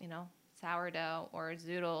 sourdough or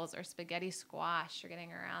zoodles or spaghetti squash or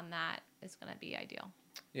getting around that is going to be ideal.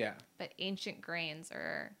 Yeah. But ancient grains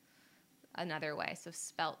are another way. So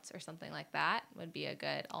spelt or something like that would be a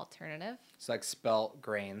good alternative. It's like spelt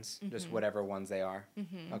grains, just whatever ones they are.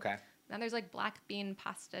 Mm-hmm. Okay. Now there's like black bean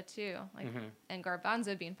pasta too, and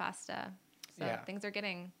garbanzo bean pasta. So things are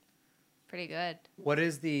getting pretty good. What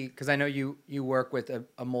is because I know you work with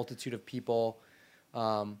a multitude of people.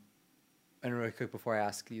 And really quick before I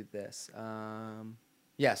ask you this.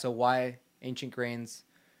 So why ancient grains?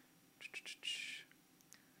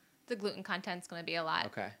 The gluten content's going to be a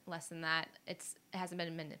lot less than that. It hasn't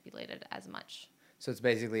been manipulated as much. So it's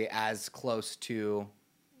basically as close to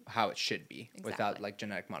how it should be without like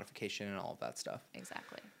genetic modification and all of that stuff.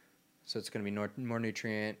 Exactly. So it's going to be more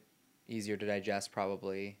nutrient, easier to digest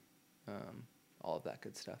probably, all of that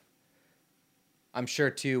good stuff. I'm sure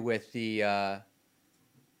too with the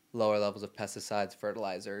lower levels of pesticides,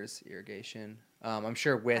 fertilizers, irrigation. I'm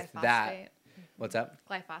sure with that. What's up?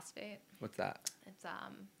 Glyphosate. What's that? It's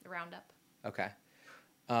Roundup. Okay.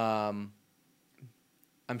 I'm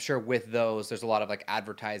sure with those, there's a lot of like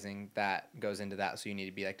advertising that goes into that. So you need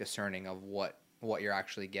to be like discerning of what you're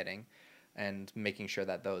actually getting and making sure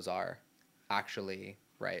that those are actually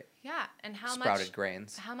right. Yeah. And sprouted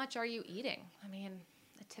grains. How much are you eating? A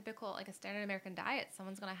typical, like a standard American diet,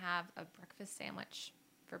 someone's going to have a breakfast sandwich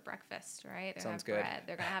for breakfast, right? They're Sounds gonna have good. bread.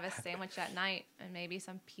 They're going to have a sandwich at night and maybe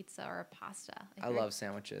some pizza or a pasta. I love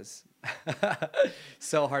sandwiches.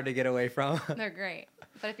 So hard to get away from. They're great.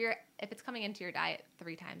 But if it's coming into your diet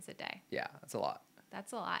 3 times a day. Yeah, that's a lot.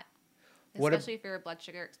 That's a lot. Especially if your blood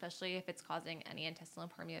sugar, especially if it's causing any intestinal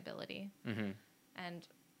permeability. Mm-hmm. And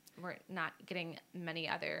we're not getting many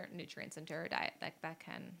other nutrients into our diet that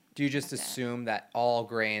can. Do you just assume that all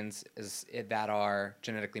grains that are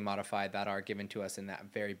genetically modified, that are given to us in that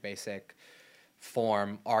very basic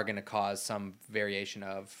form, are going to cause some variation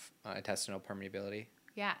of intestinal permeability?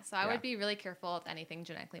 Yeah, so I would be really careful with anything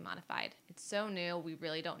genetically modified. It's so new, we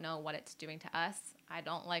really don't know what it's doing to us. I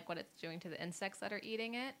don't like what it's doing to the insects that are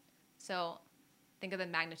eating it. So think of the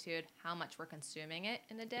magnitude, how much we're consuming it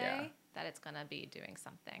in a day, that it's going to be doing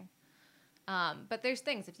something. But there's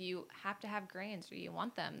things, if you have to have grains or you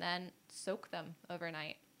want them, then soak them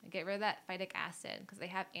overnight. Get rid of that phytic acid because they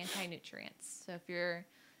have anti-nutrients. So if you're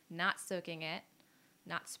not soaking it,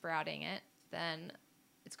 not sprouting it, then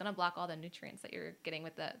it's going to block all the nutrients that you're getting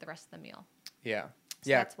with the rest of the meal. Yeah.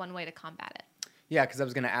 So that's one way to combat it. Yeah, because I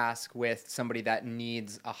was going to ask with somebody that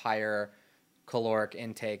needs a higher caloric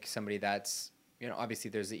intake, somebody that's,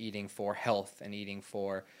 obviously there's the eating for health and eating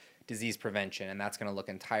for disease prevention, and that's going to look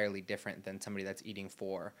entirely different than somebody that's eating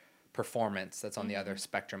for performance that's on the other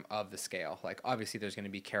spectrum of the scale. Like, obviously there's going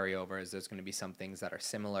to be carryovers, there's going to be some things that are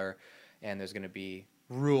similar, and there's going to be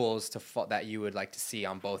rules that you would like to see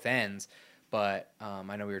on both ends. But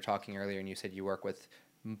I know we were talking earlier, and you said you work with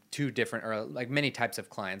 2 different, or like many types of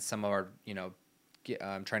clients. Some are,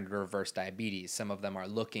 trying to reverse diabetes. Some of them are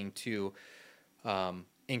looking to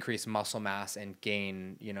increase muscle mass and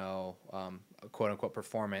gain, quote unquote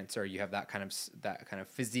performance, or you have that kind of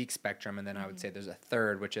physique spectrum. And then I would say there's a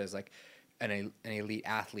third, which is like an elite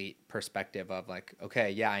athlete perspective of like,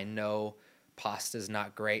 okay, yeah, I know pasta's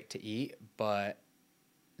not great to eat, but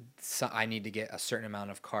I need to get a certain amount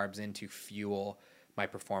of carbs in to fuel my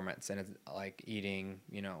performance. And it's like eating,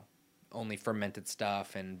 only fermented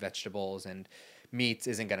stuff and vegetables and meats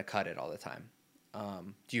isn't going to cut it all the time.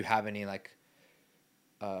 Do you have any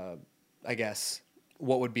I guess,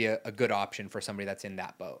 what would be a good option for somebody that's in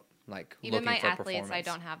that boat? Like even my athletes, performance? I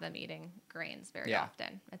don't have them eating grains very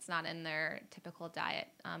often. It's not in their typical diet.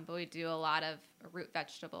 But we do a lot of root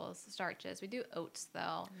vegetables, starches. We do oats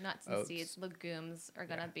though, nuts and seeds, legumes are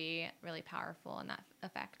going to be really powerful in that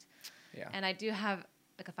effect. Yeah. And I do have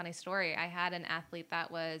like a funny story. I had an athlete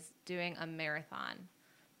that was doing a marathon,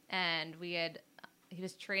 and he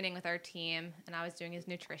was training with our team, and I was doing his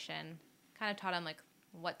nutrition. Kind of taught him like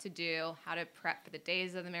what to do, how to prep for the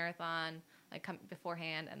days of the marathon, like come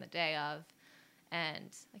beforehand and the day of,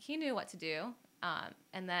 and like he knew what to do.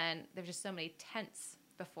 And then there were just so many tents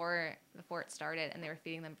before it started, and they were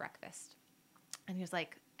feeding them breakfast. And he was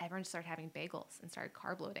like, everyone started having bagels and started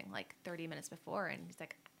carb loading like 30 minutes before. And he's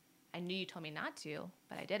like, I knew you told me not to,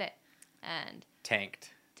 but I did it. And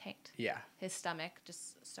tanked. Yeah. His stomach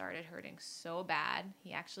just started hurting so bad.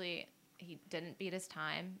 He didn't beat his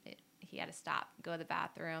time. He had to stop, go to the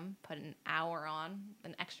bathroom, put an hour on,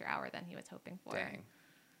 an extra hour than he was hoping for. Dang.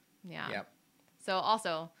 Yeah. Yep. So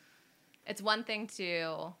also, it's one thing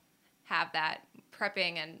to have that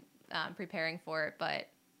prepping and preparing for it, but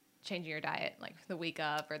changing your diet like the week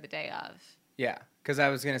of or the day of. Yeah, because I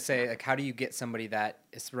was going to say, like, how do you get somebody that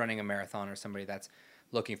is running a marathon or somebody that's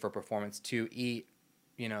looking for performance to eat,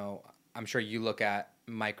 I'm sure you look at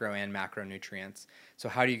micro and macronutrients. So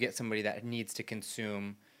how do you get somebody that needs to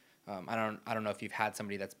consume, I don't know if you've had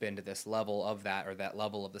somebody that's been to this level of that or that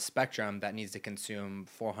level of the spectrum that needs to consume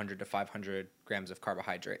 400 to 500 grams of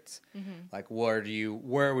carbohydrates. Mm-hmm. Like,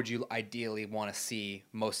 where would you ideally want to see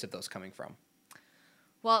most of those coming from?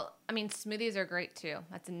 Well, I mean, smoothies are great too.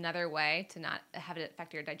 That's another way to not have it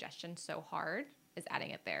affect your digestion so hard, is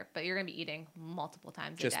adding it there. But you're going to be eating multiple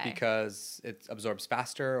times a day. Just because it absorbs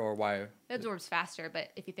faster, or why? It absorbs faster, but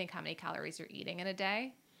if you think how many calories you're eating in a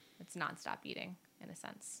day, it's nonstop eating in a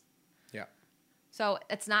sense. Yeah. So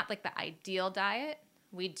it's not like the ideal diet.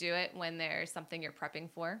 We do it when there's something you're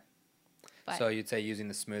prepping for. But so you'd say using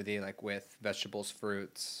the smoothie like with vegetables,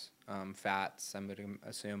 fruits, fats, I'm going to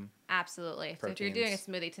assume. Absolutely. Proteins. So if you're doing a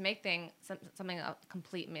smoothie, to make something a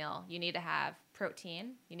complete meal, you need to have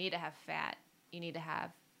protein, you need to have fat, you need to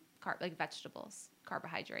have like vegetables,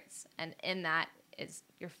 carbohydrates. And in that is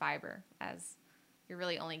your fiber, as you're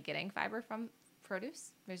really only getting fiber from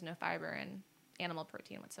produce. There's no fiber in animal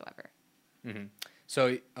protein whatsoever. Mm-hmm.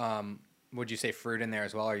 So would you say fruit in there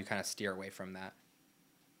as well, or you kind of steer away from that?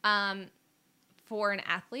 For an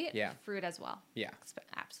athlete, yeah. Fruit as well. Yeah.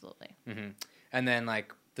 Absolutely. Mm-hmm. And then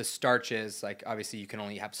like the starches, like obviously you can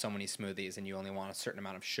only have so many smoothies and you only want a certain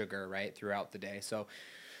amount of sugar, right, throughout the day. So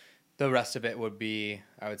the rest of it would be,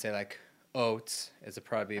 I would say, like oats is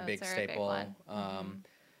probably a big staple. A big one.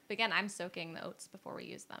 But again, I'm soaking the oats before we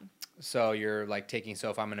use them. So you're like so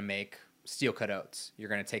if I'm going to make steel cut oats, you're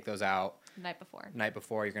going to take those out. Night before.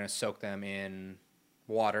 You're going to soak them in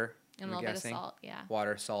water. And a little bit of salt, yeah.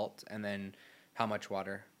 Water, salt, and then how much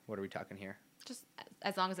water? What are we talking here? Just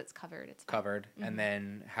as long as it's covered, it's fine. Covered. Mm-hmm. And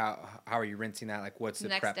then how are you rinsing that? Like what's the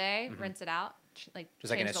next prep? day, mm-hmm. Rinse it out. Just like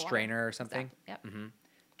in a strainer or something? Exactly. Yep. Mm-hmm.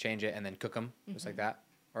 Change it and then cook them just like that?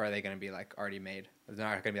 Or are they going to be like already made? They're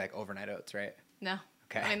not going to be like overnight oats, right? No.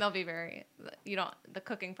 Okay. I mean, they'll be the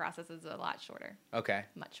cooking process is a lot shorter. Okay.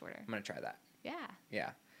 Much shorter. I'm going to try that. Yeah.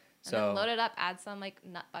 Yeah. So and then load it up, add some like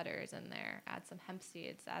nut butters in there, add some hemp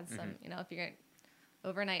seeds, add some, if you're going to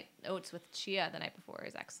overnight oats with chia the night before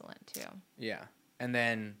is excellent too. Yeah. And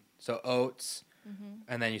then, so oats,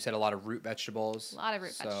 and then you said a lot of root vegetables. A lot of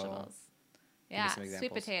root vegetables. Yeah.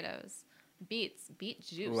 Sweet potatoes, beet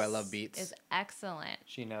juice. Ooh, I love beets. Is excellent.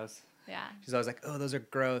 She knows. Yeah. She's always like, oh, those are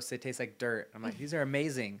gross. They taste like dirt. I'm like, these are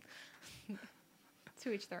amazing.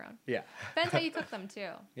 To each their own. Yeah. Depends how you cook them too.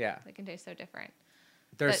 Yeah. They can taste so different.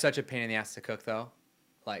 They're such a pain in the ass to cook though.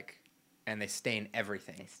 Like, and they stain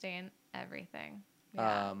everything.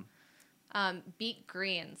 Yeah. Beet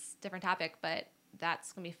greens, different topic, but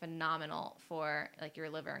that's going to be phenomenal for like your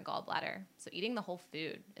liver and gallbladder. So eating the whole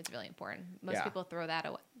food is really important. Most people throw that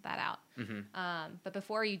out. Mm-hmm. But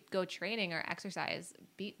before you go training or exercise,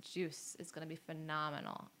 beet juice is going to be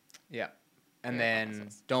phenomenal. Yeah. And then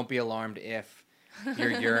don't be alarmed if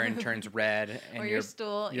your urine turns red and or your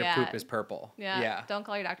stool, your poop is purple. Yeah. Don't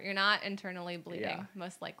call your doctor. You're not internally bleeding,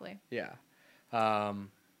 most likely. Yeah.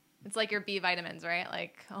 It's like your B vitamins, right?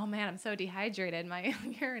 Like, oh man, I'm so dehydrated. My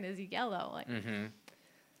urine is yellow. Like,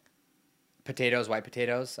 potatoes, white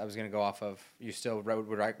potatoes. I was gonna go off of. You still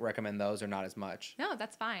would recommend those or not as much? No,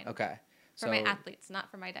 that's fine. Okay. For my athletes,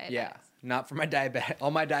 not for my diabetics. Yeah, not for my diabetic.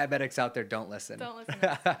 All my diabetics out there, don't listen. Don't listen.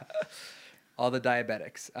 All the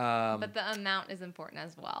diabetics. But the amount is important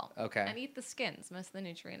as well. Okay. And eat the skins. Most of the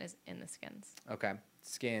nutrient is in the skins. Okay.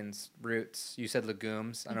 Skins, roots. You said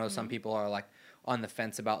legumes. I know some people are like on the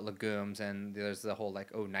fence about legumes, and there's the whole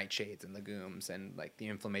like, nightshades and legumes, and like the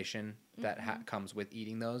inflammation that comes with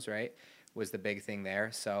eating those, right? Was the big thing there.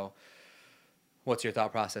 So what's your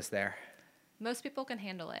thought process there? Most people can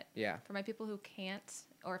handle it. Yeah. For my people who can't,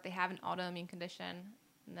 or if they have an autoimmune condition,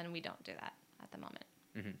 then we don't do that at the moment.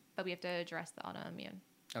 But we have to address the autoimmune.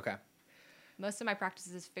 Okay. Most of my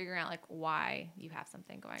practices is figuring out like why you have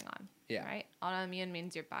something going on. Yeah. Right? Autoimmune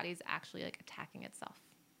means your body's actually like attacking itself.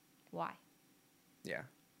 Why? Yeah.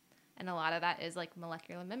 And a lot of that is like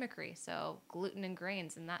molecular mimicry. So gluten and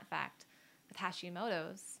grains and that fact. With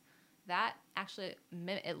Hashimoto's, that actually,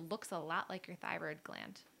 it looks a lot like your thyroid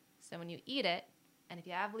gland. So when you eat it, and if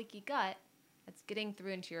you have leaky gut, it's getting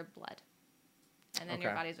through into your blood. And then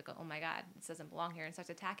your body's like, oh my God, this doesn't belong here, and starts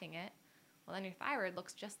attacking it. Well, then your thyroid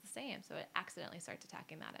looks just the same, so it accidentally starts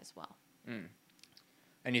attacking that as well. Mm.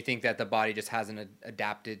 And you think that the body just hasn't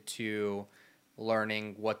adapted to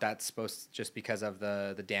learning what that's supposed to, just because of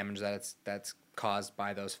the damage that's caused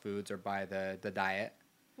by those foods or by the diet?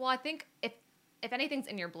 Well, I think if anything's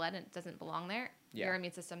in your blood and it doesn't belong there, your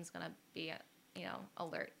immune system's going to be,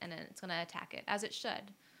 alert, and then it's going to attack it, as it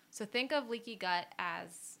should. So think of leaky gut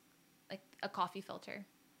as like a coffee filter.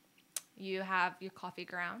 You have your coffee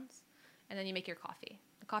grounds, and then you make your coffee.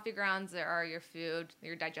 The coffee grounds are your food,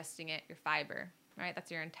 you're digesting it, your fiber, right? That's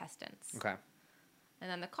your intestines. Okay. And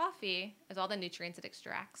then the coffee is all the nutrients it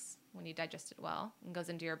extracts when you digest it well and goes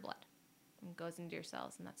into your blood and goes into your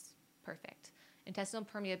cells, and that's perfect. Intestinal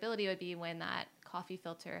permeability would be when that coffee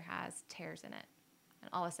filter has tears in it, and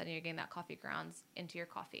all of a sudden you're getting that coffee grounds into your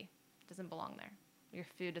coffee. It doesn't belong there. Your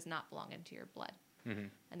food does not belong into your blood. Mm-hmm.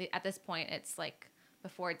 And at this point, it's like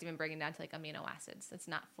before it's even breaking down to like amino acids. It's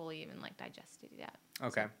not fully even like digested yet.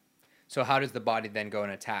 Okay. So how does the body then go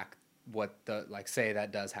and attack what say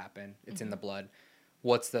that does happen? It's in the blood.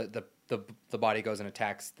 What's the body goes and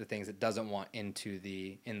attacks the things it doesn't want in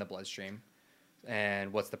the bloodstream?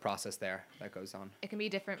 And what's the process there that goes on? It can be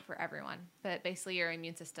different for everyone, but basically your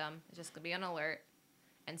immune system is just going to be on alert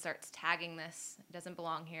and starts tagging this. It doesn't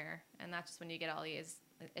belong here. And that's just when you get all these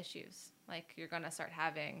issues. Like you're going to start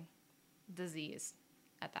having disease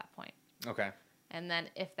at that point. Okay. And then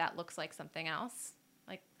if that looks like something else,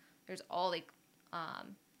 like there's all like,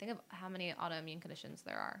 think of how many autoimmune conditions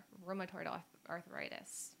there are. Rheumatoid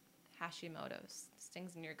arthritis, Hashimoto's,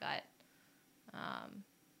 stings in your gut.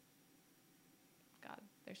 God,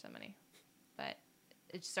 there's so many. But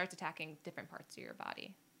it starts attacking different parts of your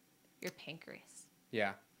body. Your pancreas.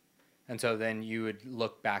 Yeah. And so then you would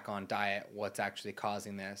look back on diet, what's actually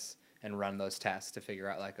causing this, and run those tests to figure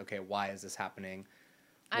out like, okay, why is this happening?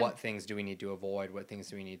 What things do we need to avoid? What things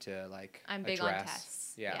do we need to I'm big address? On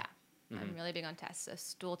tests. Yeah. Mm-hmm. I'm really big on tests. So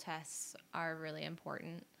stool tests are really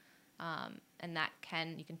important. And that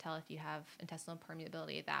you can tell if you have intestinal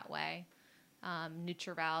permeability that way.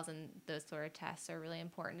 Nutri-Vals and those sort of tests are really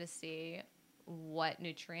important to see what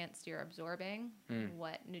nutrients you're absorbing,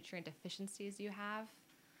 what nutrient deficiencies you have.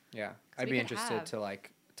 Yeah. I'd be interested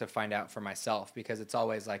to find out for myself, because it's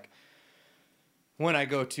always like when I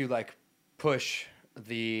go to like push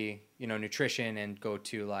the, nutrition and go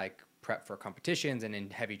to like prep for competitions and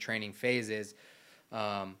in heavy training phases,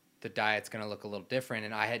 the diet's going to look a little different.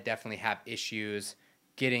 And I definitely have issues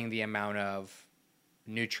getting the amount of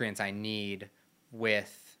nutrients I need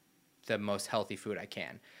with the most healthy food I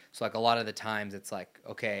can. So like a lot of the times it's like,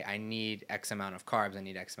 okay, I need X amount of carbs, I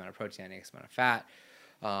need X amount of protein, I need X amount of fat.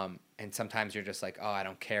 And sometimes you're just like, oh, I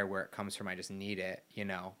don't care where it comes from, I just need it,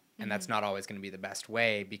 And that's not always going to be the best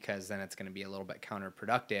way, because then it's going to be a little bit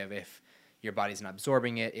counterproductive if your body's not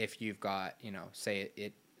absorbing it. If you've got, say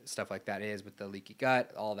it stuff like that is with the leaky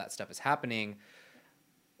gut, all that stuff is happening,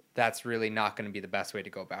 that's really not going to be the best way to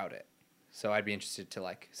go about it. So I'd be interested to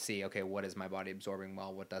like see, okay, what is my body absorbing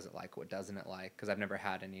well? What does it like? What doesn't it like? Because I've never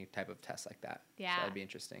had any type of test like that. Yeah. So that'd be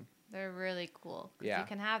interesting. They're really cool. Yeah. You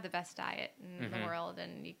can have the best diet in the world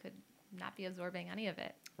and you could not be absorbing any of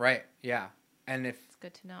it. Right. Yeah. And if it's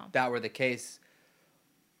good to know that were the case,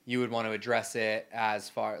 you would want to address it as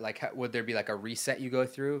far, like, would there be like a reset you go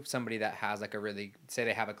through? Somebody that has like a really, say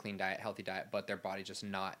they have a clean diet, healthy diet, but their body's just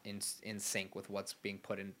not in sync with what's being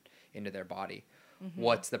put into their body. Mm-hmm.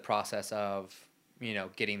 What's the process of,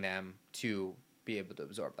 getting them to be able to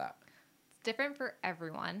absorb that? It's different for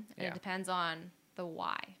everyone, and it depends on the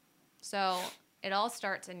why. So it all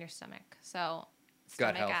starts in your stomach. So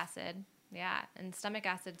stomach acid, and stomach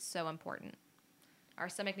acid's so important. Our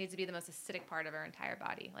stomach needs to be the most acidic part of our entire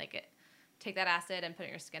body. Take that acid and put it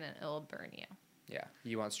in your skin and it'll burn you. Yeah,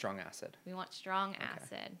 you want strong acid. We want strong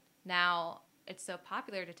acid. Now, it's so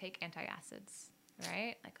popular to take antacids,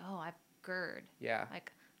 right? Like, oh, I've GERD. Yeah.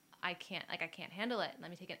 I can't handle it.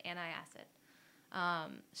 Let me take an antacid.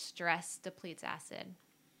 Stress depletes acid.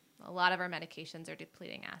 A lot of our medications are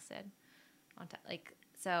depleting acid.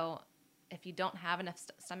 So if you don't have enough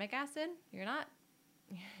stomach acid, you're not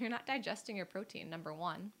digesting your protein, number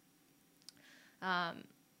one.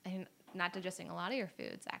 And not digesting a lot of your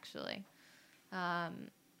foods, actually.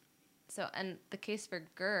 And the case for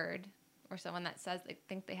GERD, or someone that says they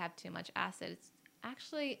think they have too much acid, it's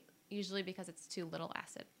actually usually because it's too little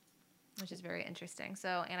acid, which is very interesting.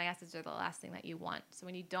 So antacids are the last thing that you want. So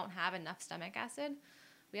when you don't have enough stomach acid,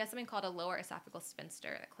 we have something called a lower esophageal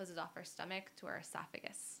sphincter that closes off our stomach to our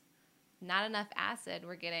esophagus. Not enough acid,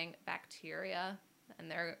 we're getting bacteria, and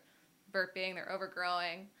they're burping, they're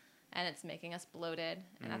overgrowing, and it's making us bloated.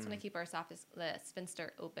 And that's going to keep the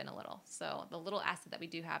sphincter open a little. So the little acid that we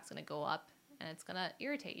do have is going to go up, and it's going to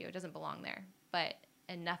irritate you. It doesn't belong there. But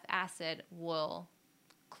enough acid will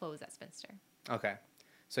close that sphincter. Okay.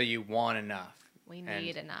 So you want enough. We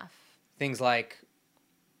need enough. Things like,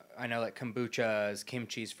 I know like kombuchas,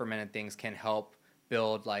 kimchi's, fermented things can help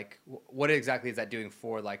build like, what exactly is that doing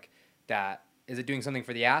for like that? Is it doing something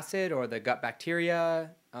for the acid or the gut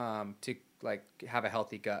bacteria to like have a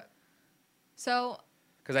healthy gut? So,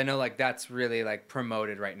 because I know like that's really like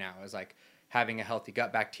promoted right now is like having a healthy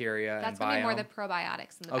gut bacteria and biome. That's going to be more the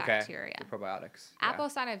probiotics and the bacteria. The probiotics. Apple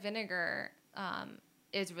cider vinegar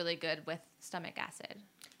is really good with stomach acid.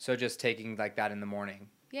 So just taking like that in the morning.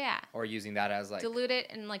 Yeah. Or using that as like... Dilute it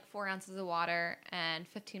in like 4 ounces of water and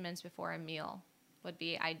 15 minutes before a meal would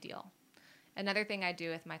be ideal. Another thing I do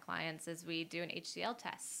with my clients is we do an HCl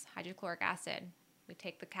test, hydrochloric acid. We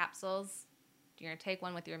take the capsules. You're going to take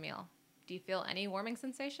one with your meal. Do you feel any warming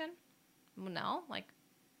sensation? No.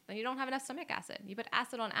 Then you don't have enough stomach acid. You put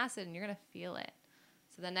acid on acid and you're going to feel it.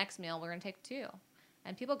 So the next meal, we're going to take 2.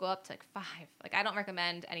 And people go up to like 5. Like, I don't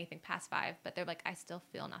recommend anything past 5, but they're like, I still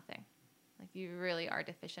feel nothing. Like, you really are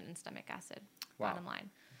deficient in stomach acid, bottom line.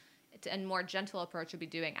 And more gentle approach would be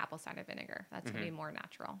doing apple cider vinegar. That's going to be more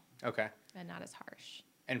natural. Okay. And not as harsh.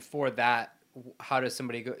 And for that, how does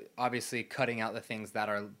somebody go? Obviously, cutting out the things that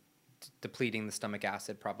are depleting the stomach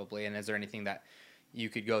acid probably. And is there anything that you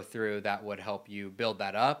could go through that would help you build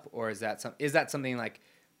that up? Or is that something like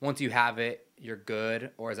once you have it, you're good?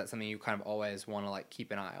 Or is that something you kind of always want to like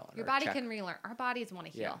keep an eye on? Your body can relearn. Our bodies want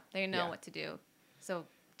to heal. Yeah. They know what to do. So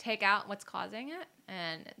take out what's causing it,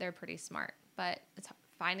 and they're pretty smart. But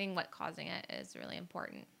finding what's causing it is really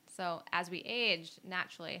important. So as we age,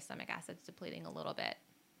 naturally, stomach acid's depleting a little bit.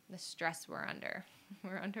 The stress we're under.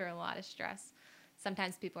 We're under a lot of stress.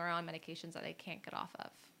 Sometimes people are on medications that they can't get off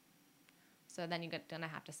of. So then you're going to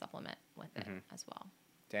have to supplement with it as well.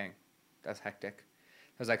 Dang. That's hectic.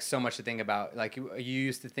 There's like so much to think about. Like you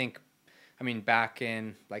used to think, I mean, back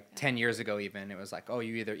in like 10 years ago even, it was like, oh,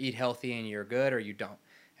 you either eat healthy and you're good or you don't.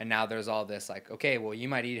 And now there's all this like, okay, well, you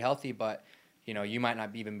might eat healthy, but, you know, you might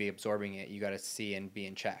not even be absorbing it. You got to see and be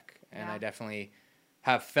in check. And I definitely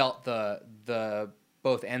have felt the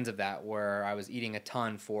both ends of that, where I was eating a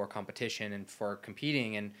ton for competition and for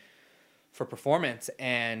competing and for performance,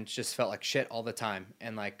 and just felt like shit all the time,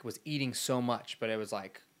 and like was eating so much, but it was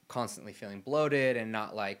like constantly feeling bloated and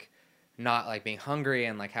not like being hungry,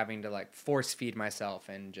 and like having to like force feed myself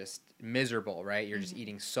and just miserable, right? You're just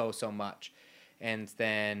eating so much. And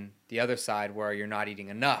then the other side where you're not eating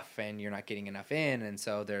enough and you're not getting enough in. And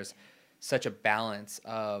so there's such a balance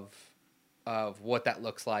of what that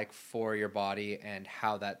looks like for your body and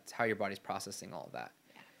how your body's processing all of that.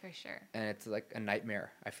 Yeah, for sure. And it's like a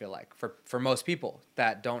nightmare, I feel like, for most people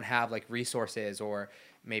that don't have like resources or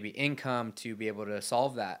maybe income to be able to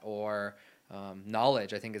solve that, or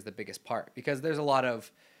knowledge, I think, is the biggest part. Because there's a lot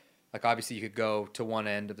of, like, obviously you could go to one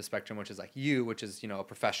end of the spectrum, which is like you, which is, you know, a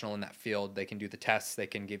professional in that field. They can do the tests, they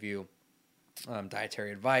can give you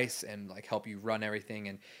dietary advice and like help you run everything,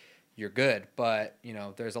 and you're good. But, you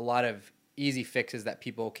know, there's a lot of easy fixes that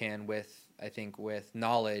people can, with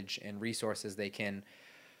knowledge and resources, they can,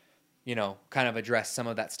 you know, kind of address some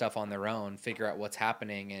of that stuff on their own, figure out what's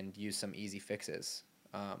happening and use some easy fixes.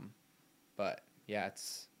 But yeah,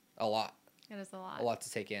 it's a lot. It is a lot. A lot to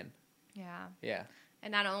take in. Yeah. Yeah.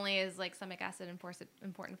 And not only is like stomach acid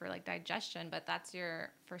important for like digestion, but that's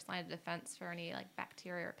your first line of defense for any like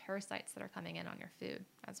bacteria or parasites that are coming in on your food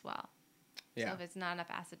as well. Yeah. So if it's not enough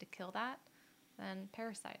acid to kill that, then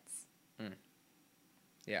parasites.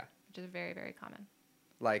 Yeah. Which is very, very common.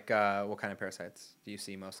 Like what kind of parasites do you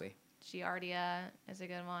see mostly? Giardia is a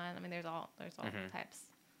good one. I mean, there's all types.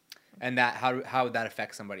 And that how would that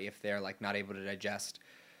affect somebody if they're like not able to digest,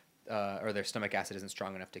 or their stomach acid isn't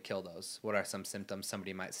strong enough to kill those? What are some symptoms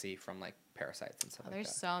somebody might see from like parasites and stuff like that?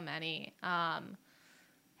 There's so many.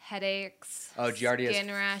 Headaches. Oh, Giardia. Skin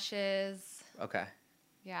rashes. Okay.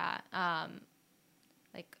 Yeah.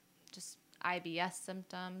 Like just IBS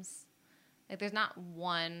symptoms. Like there's not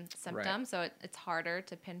one symptom, so it's harder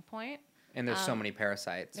to pinpoint. And there's so many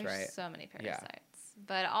parasites, right? There's so many parasites. Yeah.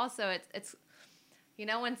 But also it's you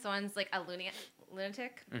know, when someone's like a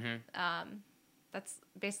lunatic, that's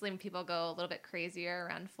basically when people go a little bit crazier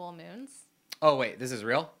around full moons. Oh, wait, this is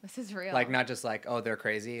real? This is real. Like, not just like, oh, they're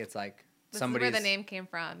crazy. It's like somebody's... This is where the name came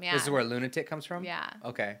from, yeah. This is where lunatic comes from? Yeah.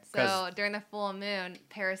 Okay. So during the full moon,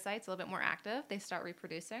 parasites are a little bit more active. They start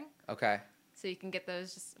reproducing. Okay. So you can get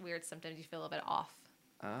those just weird symptoms. You feel a little bit off.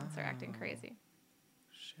 And start acting crazy.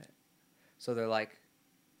 Shit. So they're like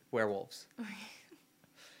werewolves.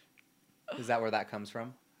 Is that where that comes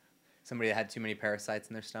from? Somebody that had too many parasites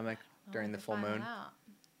in their stomach during the full moon?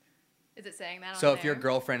 Is it saying that? So if your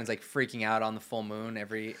girlfriend is like freaking out on the full moon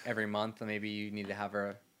every month, then maybe you need to have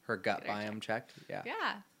her gut biome checked. Yeah.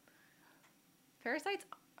 Yeah. Parasites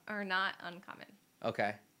are not uncommon.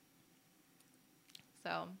 Okay.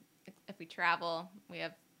 So if we travel, we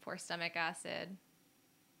have poor stomach acid,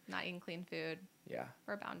 not eating clean food. Yeah.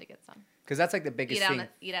 We're bound to get some. Because that's like the biggest thing.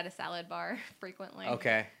 Eat at a salad bar frequently.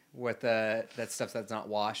 Okay. With that stuff that's not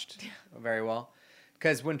washed very well.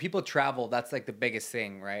 Because when people travel, that's like the biggest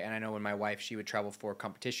thing, right? And I know when my wife, she would travel for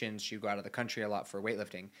competitions. She would go out of the country a lot for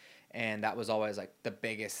weightlifting. And that was always like the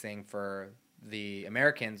biggest thing for the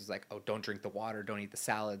Americans was like, oh, don't drink the water, don't eat the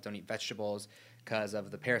salad, don't eat vegetables because of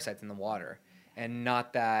the parasites in the water. And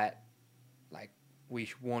not that like we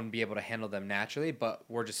won't be able to handle them naturally, but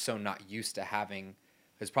we're just so not used to having,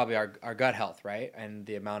 it's probably our gut health, right? And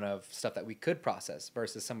the amount of stuff that we could process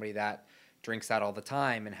versus somebody that drinks that all the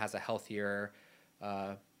time and has a healthier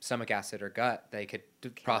stomach acid or gut, they could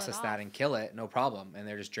process that and kill it, no problem. And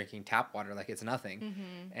they're just drinking tap water like it's nothing.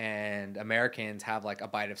 Mm-hmm. And Americans have like a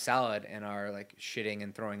bite of salad and are like shitting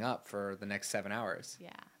and throwing up for the next 7 hours.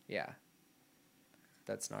 Yeah. Yeah.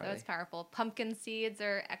 That's gnarly. So it's powerful. Pumpkin seeds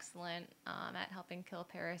are excellent at helping kill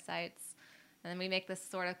parasites. And then we make this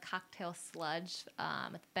sort of cocktail sludge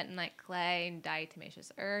with bentonite clay and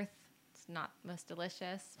diatomaceous earth. It's not most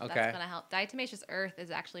delicious. But that's going to help. Diatomaceous earth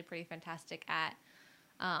is actually pretty fantastic at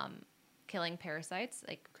killing parasites,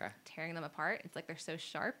 like tearing them apart. It's like they're so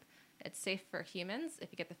sharp. It's safe for humans if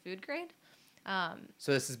you get the food grade.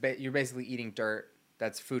 So this is you're basically eating dirt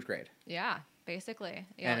that's food grade. Yeah, basically.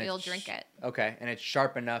 You'll drink it. Okay, and it's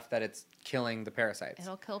sharp enough that it's killing the parasites.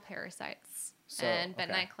 It'll kill parasites. And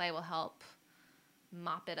bentonite clay will help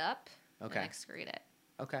mop it up and excrete it.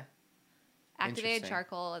 Okay. Activated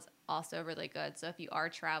charcoal is also really good. So if you are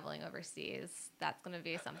traveling overseas, that's going to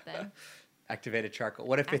be something. Activated charcoal.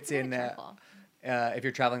 What if it's in if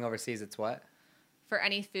you're traveling overseas, it's what? For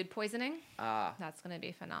any food poisoning, that's going to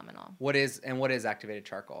be phenomenal. What is activated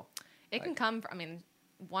charcoal? It can come from,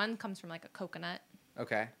 one comes from like a coconut.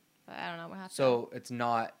 Okay. But I don't know what happens. So it's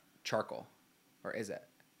not charcoal, or is it?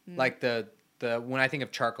 Like the when I think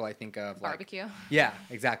of charcoal, I think of barbecue. Yeah,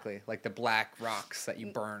 exactly. Like the black rocks that you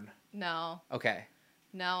burn. No. Okay.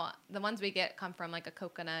 No, the ones we get come from like a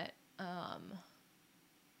coconut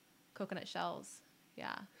shells.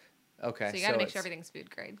 Yeah. Okay. So you got to make sure everything's food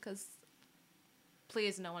grade, because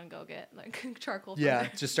please no one go get like charcoal. Yeah,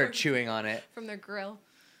 just start chewing on it from their grill.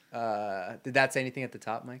 Did that say anything at the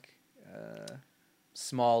top, Mike?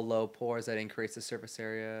 Small, low pores that increase the surface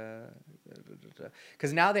area.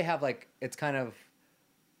 Because now they have it's kind of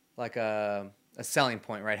like a selling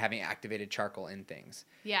point, right? Having activated charcoal in things.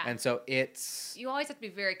 Yeah. And so you always have to be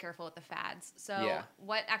very careful with the fads. So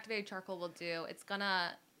what activated charcoal will do, it's going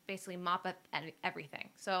to basically mop up everything.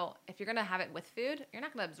 So if you're going to have it with food, you're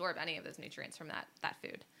not going to absorb any of those nutrients from that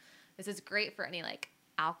food. This is great for any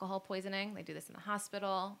alcohol poisoning. They do this in the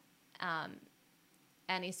hospital.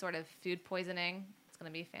 Any sort of food poisoning, it's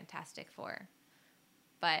going to be fantastic for.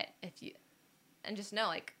 But just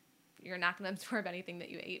know, you're not going to absorb anything that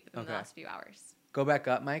you ate within the last few hours. Go back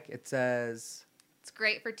up, Mike. It says it's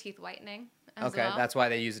great for teeth whitening as well. That's why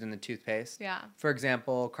they use it in the toothpaste. Yeah. For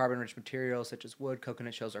example, carbon-rich materials such as wood,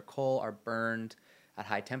 coconut shells, or coal are burned at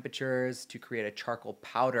high temperatures to create a charcoal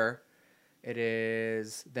powder. It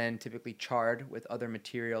is then typically charred with other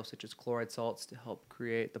materials such as chloride salts to help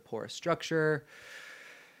create the porous structure.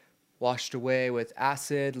 Washed away with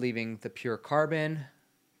acid, leaving the pure carbon.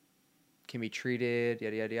 Can be treated,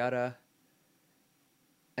 yada, yada, yada.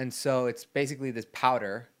 And so it's basically this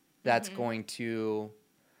powder that's going to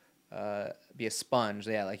be a sponge,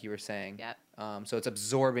 like you were saying. Yep. So it's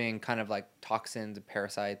absorbing kind of like toxins and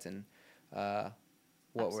parasites and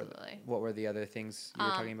what were the other things you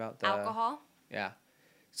were talking about? Alcohol. Yeah.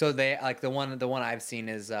 So they the one I've seen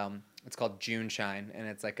is it's called June Shine, and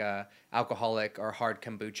it's like a alcoholic or hard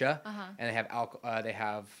kombucha, and they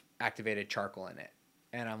have activated charcoal in it.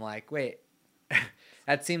 And I'm like, wait,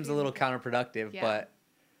 that seems a little counterproductive, but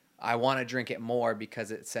I want to drink it more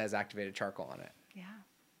because it says activated charcoal on it.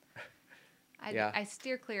 Yeah. I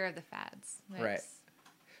steer clear of the fads. Right.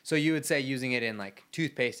 So you would say using it in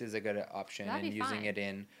toothpaste is a good option, and using it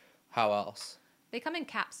in how else? They come in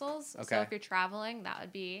capsules. Okay. So if you're traveling, that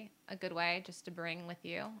would be a good way just to bring with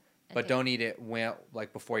you. But don't eat it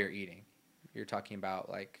before you're eating. You're talking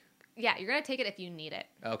about Yeah, you're going to take it if you need it.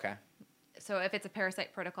 Okay. So if it's a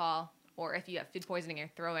parasite protocol or if you have food poisoning or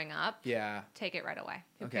throwing up, take it right away.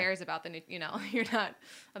 Who cares about you're not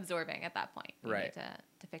absorbing at that point. You need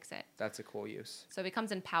to fix it. That's a cool use. So it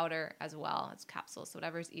comes in powder as well as capsules. So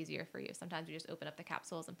whatever's easier for you. Sometimes you just open up the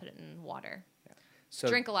capsules and put it in water. Yeah. So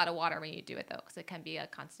drink a lot of water when you do it though, because it can be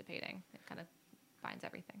constipating. It kind of binds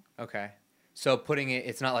everything. Okay. So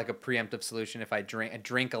it's not like a preemptive solution if I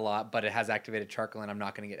drink a lot, but it has activated charcoal and I'm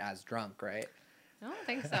not going to get as drunk, right? I don't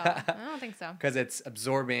think so. I don't think so. Because it's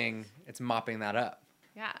absorbing, it's mopping that up.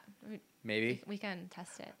 Yeah. Maybe. We can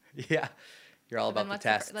test it. Yeah. You're all about the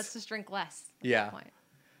tests. Let's just drink less at that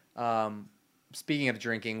point. Speaking of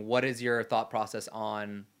drinking, what is your thought process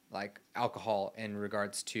on like alcohol in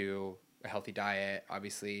regards to a healthy diet?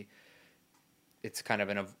 Obviously, it's kind of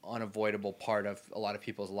an unavoidable part of a lot of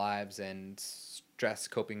people's lives and stress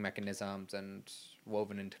coping mechanisms and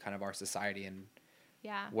woven into kind of our society. And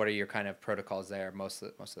what are your kind of protocols there most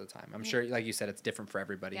of the time? I'm sure, like you said, it's different for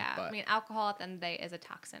everybody. Yeah, but I mean, alcohol at the end of the day is a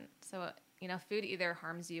toxin. So, food either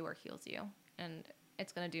harms you or heals you, and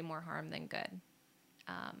it's going to do more harm than good.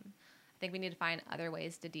 I think we need to find other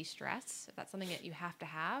ways to de-stress. If that's something that you have to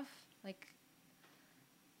have,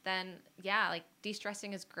 then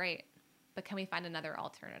de-stressing is great, but can we find another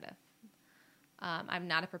alternative? I'm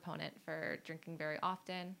not a proponent for drinking very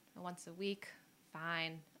often. Once a week,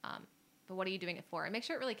 fine. But what are you doing it for? And make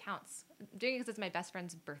sure it really counts. I'm doing it because it's my best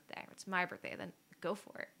friend's birthday, or it's my birthday, then go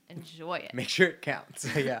for it. Enjoy it. Make sure it counts.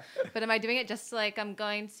 Yeah. But am I doing it just I'm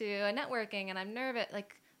going to a networking and I'm nervous?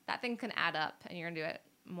 That thing can add up and you're going to do it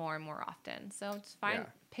more and more often. So just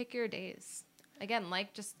pick your days. Again,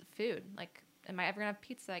 just food. Am I ever going to have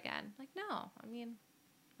pizza again? No. I mean,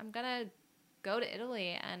 I'm going to go to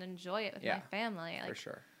Italy and enjoy it with my family. For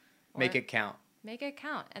sure. Make it count. Make it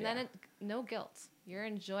count. And then no guilt. You're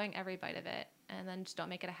enjoying every bite of it. And then just don't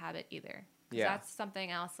make it a habit either. Because that's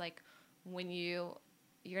something else, when you're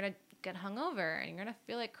going to get hungover and you're going to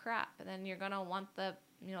feel like crap. And then you're going to want the,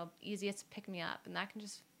 easiest pick-me-up. And that can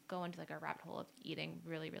just go into a rabbit hole of eating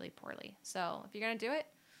really, really poorly. So if you're going to do it,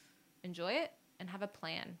 enjoy it and have a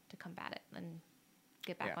plan to combat it and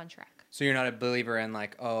get back on track. So you're not a believer in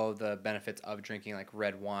the benefits of drinking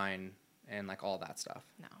red wine and all that stuff?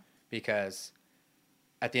 No. Because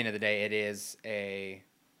at the end of the day, it is you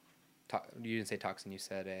didn't say toxin, you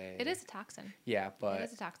said It is a toxin. Yeah, but... It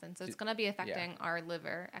is a toxin, so it's going to be affecting our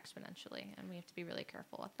liver exponentially, and we have to be really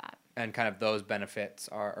careful with that. And kind of those benefits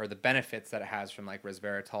or the benefits that it has from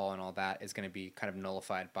resveratrol and all that is going to be kind of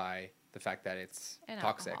nullified by the fact that it's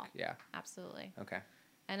toxic. Alcohol. Yeah. Absolutely. Okay.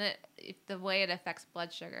 And the way it affects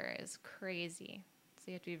blood sugar is crazy. So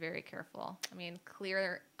you have to be very careful. I mean,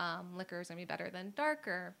 clear liquor is going to be better than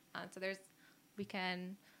darker. So we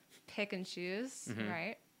can pick and choose,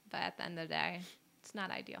 right? But at the end of the day, it's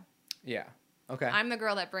not ideal. Yeah. Okay. I'm the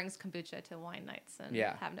girl that brings kombucha to wine nights and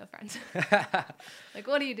have no friends.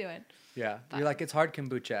 What are you doing? Yeah. But you're it's hard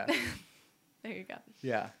kombucha. There you go.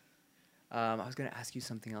 Yeah. I was going to ask you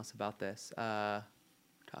something else about this.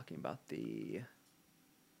 Talking about the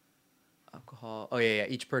alcohol. Oh, yeah.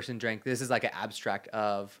 Each person drank. This is an abstract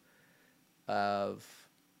of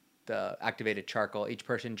the activated charcoal. Each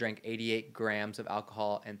person drank 88 grams of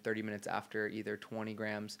alcohol, and 30 minutes after, either 20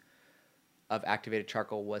 grams of activated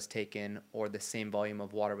charcoal was taken or the same volume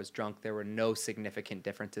of water was drunk. There were no significant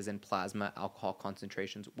differences in plasma alcohol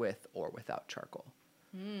concentrations with or without charcoal.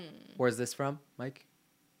 Where's this from, Mike?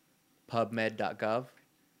 PubMed.gov?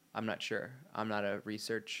 I'm not sure. I'm not a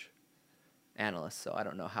research analyst, so I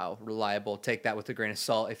don't know how reliable. Take that with a grain of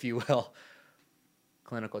salt, if you will.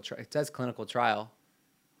 It says clinical trial.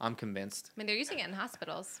 I'm convinced. I mean, they're using it in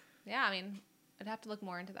hospitals. Yeah, I mean, I'd have to look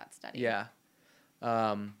more into that study. Yeah.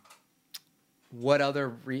 What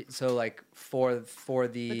other for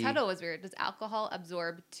the title was weird. Does alcohol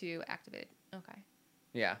absorb to activate? Okay.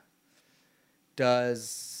 Yeah.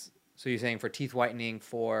 So you're saying for teeth whitening,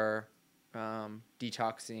 for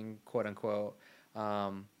detoxing, quote unquote,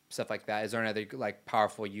 stuff like that. Is there any other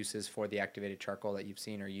powerful uses for the activated charcoal that you've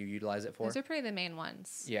seen or you utilize it for? Those are pretty the main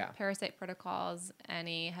ones. Yeah. Parasite protocols,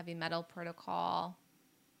 any heavy metal protocol,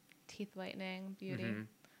 teeth whitening, beauty,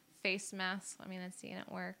 face masks. I mean, I've seen it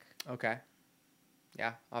work. Okay.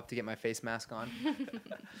 Yeah, I'll have to get my face mask on.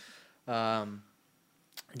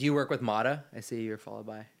 Do you work with Mader? I see you're followed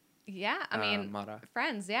by. Yeah, I mean, Mader.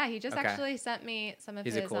 Friends. Yeah, he just actually sent me some of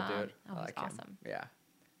his. He's a cool dude. Oh, he's awesome. Him. Yeah.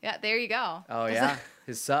 Yeah, there you go. Oh, yeah.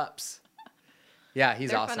 His sups. Yeah,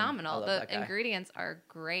 he's awesome. They're phenomenal. The ingredients are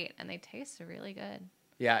great, and they taste really good.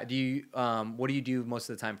 Yeah. Do you? What do you do most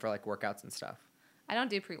of the time for workouts and stuff? I don't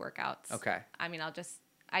do pre-workouts. Okay. I mean,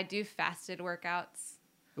 I do fasted workouts.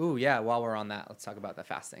 Ooh, yeah. While we're on that, let's talk about the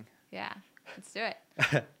fasting. Yeah. Let's do it.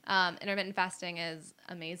 Intermittent fasting is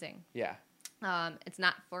amazing. Yeah. It's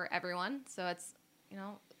not for everyone, so it's, you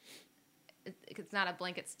know, it's not a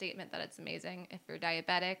blanket statement that it's amazing. If you're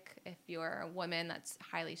diabetic, if you're a woman that's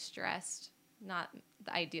highly stressed, not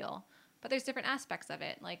the ideal. But there's different aspects of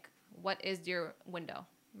it. Like, what is your window,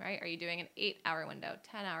 right? Are you doing an 8-hour window,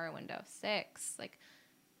 10-hour window, 6? Like,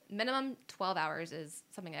 minimum 12 hours is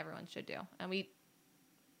something everyone should do. And we,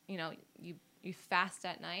 you know, you fast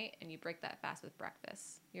at night and you break that fast with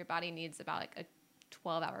breakfast. Your body needs about like a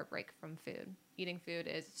 12-hour break from food. Eating food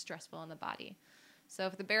is stressful on the body. So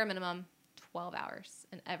for the bare minimum, 12 hours,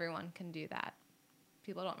 and everyone can do that.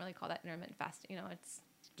 People don't really call that intermittent fasting. You know, it's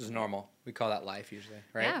just normal. We call that life usually,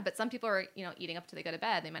 right? Yeah, but some people are, you know, eating up till they go to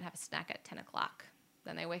bed. They might have a snack at 10 o'clock.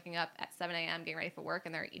 Then they're waking up at 7 a.m., getting ready for work,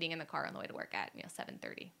 and they're eating in the car on the way to work at,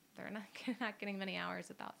 7:30. They're not getting many hours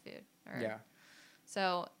without food. Yeah.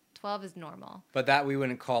 So 12 is normal. But that we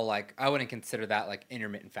wouldn't call like, I wouldn't consider that like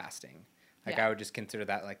intermittent fasting. Like Yeah. I would just consider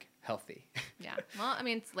that like healthy. Yeah. Well, I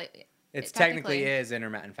mean, it's like It technically is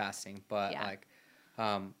intermittent fasting, but like,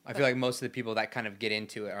 I feel like most of the people that kind of get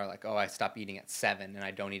into it are like, oh, I stop eating at 7 and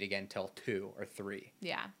I don't eat again until 2 or 3.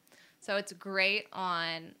 Yeah. So it's great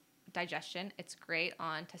on digestion. It's great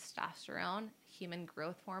on testosterone, human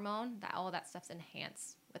growth hormone. All that stuff's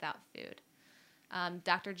enhanced without food.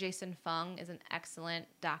 Dr. Jason Fung is an excellent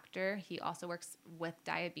doctor. He also works with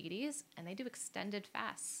diabetes, and they do extended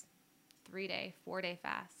fasts, 3-day, 4-day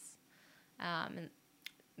fasts. And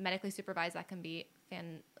medically supervised, that can be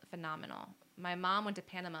phenomenal. My mom went to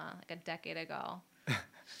Panama like a decade ago.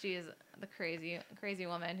 She's the crazy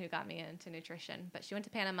woman who got me into nutrition. But she went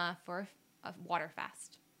to Panama for a water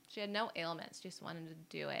fast. She had no ailments, just wanted to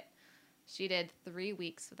do it. She did 3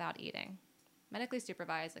 weeks without eating. Medically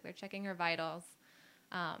supervised, like they're checking her vitals.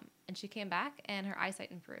 And she came back and her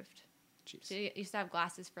eyesight improved. Jeez. She used to have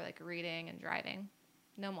glasses for like reading and driving.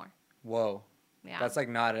 No more. Whoa. Yeah. That's like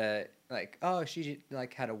not a, like, oh, she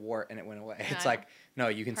like had a wart and it went away. It's like, no,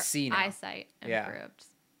 you can see now. Eyesight improved.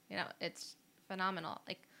 You know, it's phenomenal.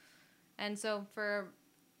 Like, and so for,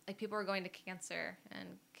 like, people were going to cancer, and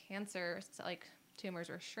cancer, so like, tumors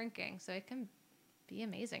were shrinking. So it can be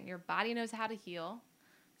amazing. Your body knows how to heal.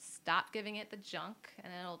 Stop giving it the junk,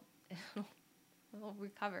 and it'll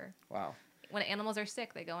recover. Wow. When animals are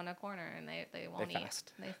sick, they go in a corner and they won't eat.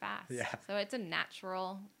 They fast. Yeah. So it's a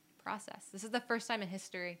natural process. This is the first time in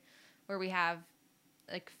history where we have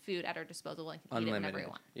like food at our disposal and can eat it whenever we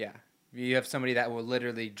want. Yeah. You have somebody that will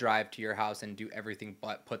literally drive to your house and do everything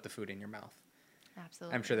but put the food in your mouth.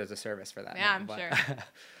 Absolutely. I'm sure there's a service for that. Yeah, I'm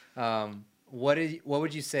sure. What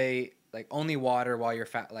would you say, like, only water while you're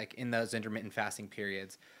like in those intermittent fasting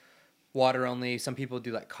periods? Water only. Some people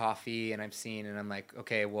do like coffee, and I've seen, and I'm like,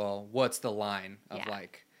 okay, well, what's the line of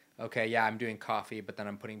like, okay, yeah, I'm doing coffee, but then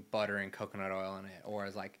I'm putting butter and coconut oil in it, or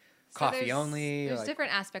is like coffee only? There's like,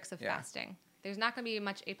 different aspects of fasting. There's not going to be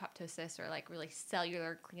much apoptosis or like really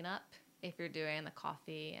cellular cleanup if you're doing the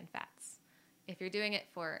coffee and fats. If you're doing it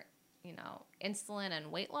for, insulin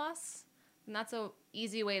and weight loss, then that's a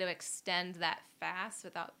easy way to extend that fast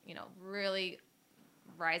without, really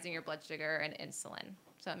rising your blood sugar and insulin.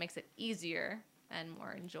 So it makes it easier and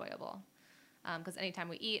more enjoyable. Because anytime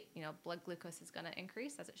we eat, blood glucose is going to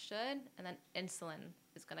increase as it should, and then insulin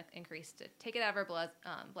is going to increase to take it out of our blood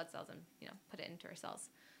cells and put it into our cells.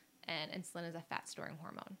 And insulin is a fat storing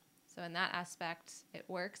hormone. So in that aspect, it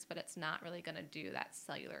works, but it's not really going to do that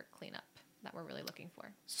cellular cleanup that we're really looking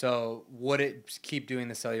for. So would it keep doing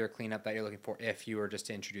the cellular cleanup that you're looking for if you were just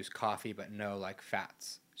to introduce coffee but no like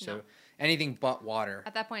fats? So no. Anything but water.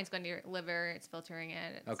 At that point, it's going to your liver. It's filtering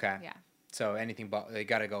it. Okay. Yeah. So anything but, they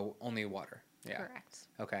got to go only water. Yeah. Correct.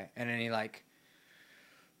 Okay. And any like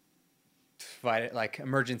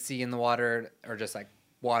emergency in the water, or just like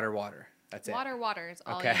water? That's it. Water is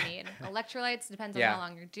all you need. Electrolytes depends on how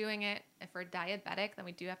long you're doing it. If we're diabetic, then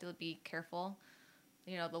we do have to be careful.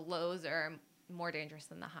 The lows are more dangerous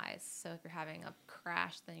than the highs. So if you're having a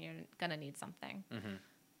crash, then you're going to need something. Mm-hmm.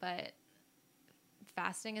 But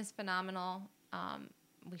fasting is phenomenal.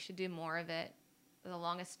 We should do more of it. The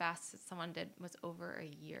longest fast that someone did was over a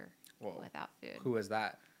year without food. Who was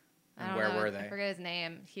that? And where were they? I forget his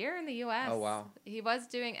name. Here in the U.S. Oh, wow. He was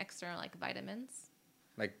doing external vitamins.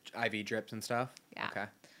 Like IV drips and stuff? Yeah. Okay.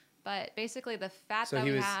 But basically the fat that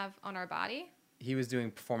we have on our body. He was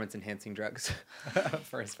doing performance-enhancing drugs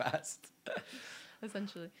for his fast.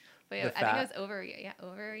 Essentially. But yeah, I think it was over a year. Yeah,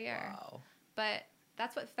 over a year. Wow. But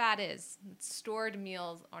that's what fat is. It's stored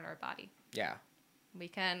meals on our body. Yeah. We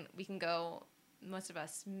can go, most of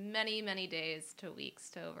us, many, many days to weeks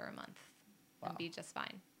to over a month and be just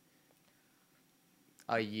fine.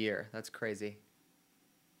 A year. That's crazy.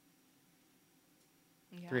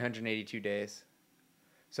 Yeah. 382 days.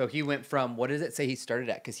 So he went from, what does it say he started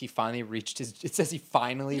at? Because he finally reached it says he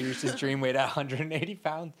finally reached his dream weight at 180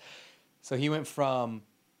 pounds. So he went from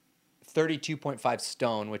 32.5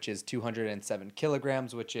 stone, which is 207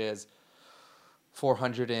 kilograms, which is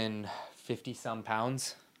 450 some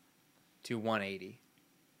pounds, to 180.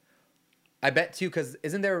 I bet too, because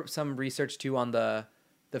isn't there some research too on the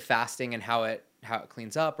fasting and how it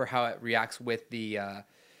cleans up or how it reacts with the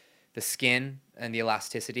skin and the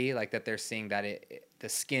elasticity, like that they're seeing that the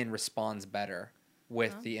skin responds better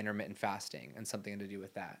with the intermittent fasting and something to do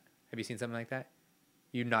with that. Have you seen something like that?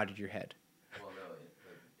 You nodded your head. Well, no,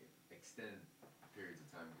 extended periods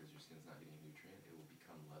of time because your skin's not getting nutrient, it will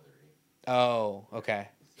become leathery. Oh, okay.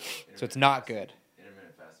 So it's not good.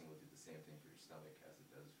 Intermittent fasting will do the same thing for your stomach as it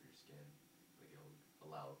does for your skin. Like it'll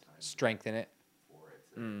allow time. Strengthen it. For it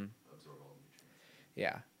to absorb all the nutrients.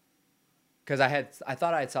 Yeah. Because I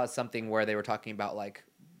thought I saw something where they were talking about like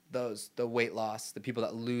the weight loss, the people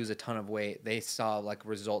that lose a ton of weight, they saw like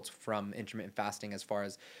results from intermittent fasting as far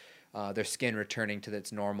as their skin returning to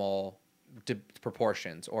its normal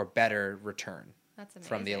proportions or better return. That's amazing.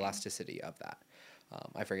 From the elasticity of that.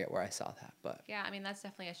 I forget where I saw that, but yeah, I mean that's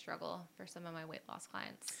definitely a struggle for some of my weight loss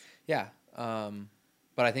clients. Yeah,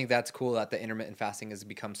 but I think that's cool that the intermittent fasting has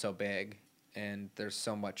become so big, and there's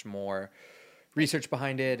so much more research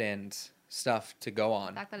behind it and stuff to go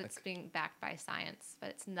on. The fact that it's being backed by science,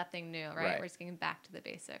 but it's nothing new, right? We're just getting back to the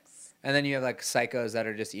basics. And then you have like psychos that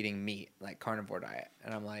are just eating meat, like carnivore diet.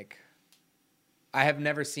 And I'm like, I have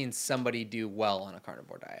never seen somebody do well on a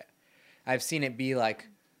carnivore diet. I've seen it be like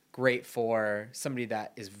great for somebody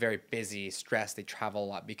that is very busy, stressed, they travel a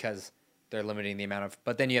lot because they're limiting the amount of,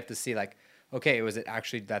 but then you have to see like, okay, was it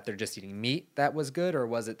actually that they're just eating meat that was good, or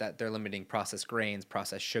was it that they're limiting processed grains,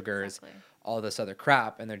 processed sugars, all this other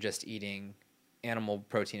crap, and they're just eating animal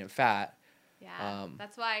protein and fat? Yeah,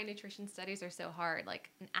 that's why nutrition studies are so hard. Like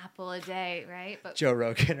an apple a day, right? But Joe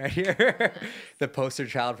Rogan right here, the poster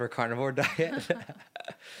child for carnivore diet.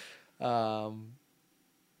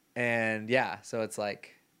 And yeah, so it's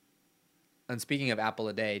like, and speaking of apple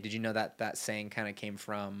a day, did you know that that saying kind of came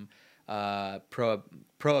from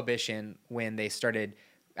prohibition when they started?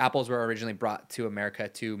 Apples were originally brought to America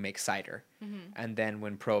to make cider. And then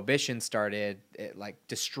when prohibition started, it like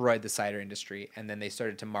destroyed the cider industry. And then they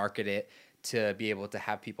started to market it to be able to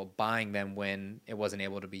have people buying them when it wasn't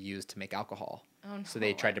able to be used to make alcohol. Oh, no. So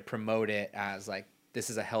they tried to promote it as like, this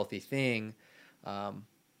is a healthy thing.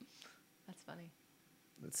 That's funny.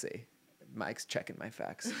 Let's see. Mike's checking my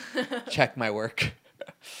facts. Check my work.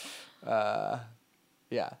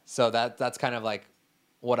 Yeah. So that's kind of like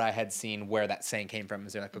what I had seen where that saying came from.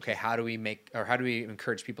 Is they're like, okay, how do we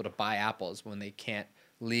encourage people to buy apples when they can't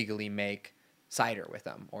legally make cider with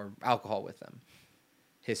them or alcohol with them?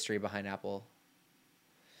 History behind apple.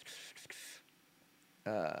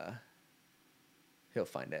 He'll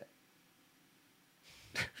find it.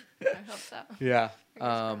 I hope so. Yeah.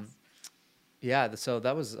 Yeah. So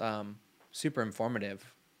that was super informative.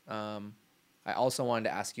 I also wanted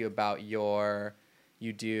to ask you about you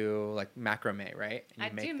do like macrame, right? And you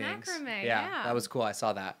I do macrame, yeah. That was cool. I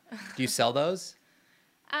saw that. Do you sell those?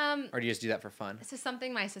 Or do you just do that for fun? This is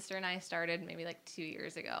something my sister and I started maybe like 2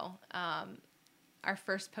 years ago. Our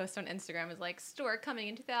first post on Instagram was like store coming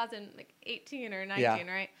in 2018 or 19,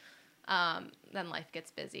 right? Then life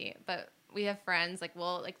gets busy, but we have friends like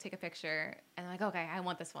we'll like take a picture and like, okay, I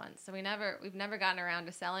want this one. So we've never gotten around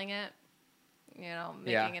to selling it,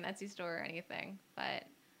 making an Etsy store or anything, but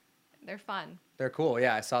they're fun. They're cool.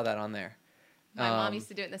 Yeah, I saw that on there. My mom used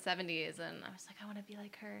to do it in the 70s, and I was like, I want to be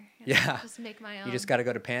like her. Yeah. Just make my own. You just got to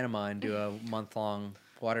go to Panama and do a month-long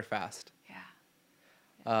water fast.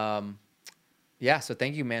 Yeah. Yeah, so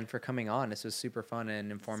thank you, man, for coming on. This was super fun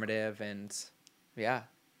and informative, and yeah.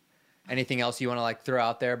 Anything else you want to like throw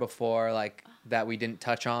out there before like that we didn't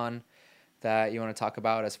touch on that you want to talk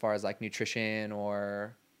about as far as like nutrition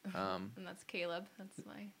or? And that's Caleb. That's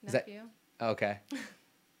my nephew. Okay.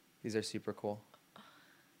 These are super cool.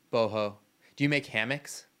 Boho. Do you make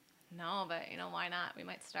hammocks? No, but why not? We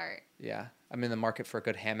might start. Yeah, I'm in the market for a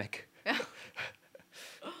good hammock.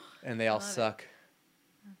 And they all suck.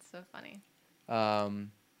 That's so funny.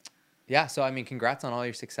 Yeah, so I mean, congrats on all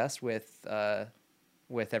your success with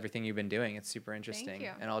everything you've been doing. It's super interesting. Thank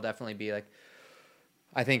you. And I'll definitely be like,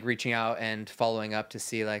 I think reaching out and following up to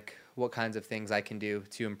see like what kinds of things I can do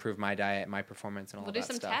to improve my diet, my performance, and all that stuff.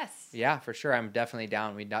 We'll do some tests. Yeah, for sure. I'm definitely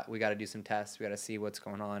down. We got to do some tests. We got to see what's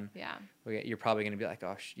going on. Yeah. You're probably going to be like,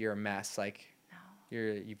 oh, you're a mess. Like, no.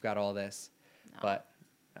 You've got all this. No. But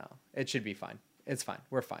no, it should be fine. It's fine.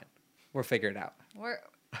 We're fine. We'll figure it out.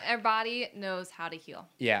 Our body knows how to heal.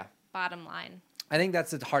 Yeah. Bottom line. I think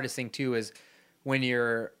that's the hardest thing too, is when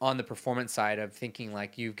you're on the performance side of thinking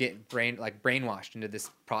like you get brainwashed into this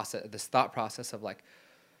thought process of like,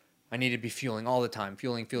 I need to be fueling all the time,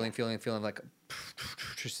 fueling, like,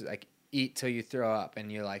 just like eat till you throw up.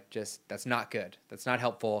 And you're like, just, that's not good. That's not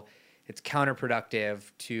helpful. It's counterproductive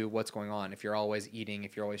to what's going on. If you're always eating,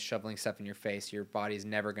 if you're always shoveling stuff in your face, your body's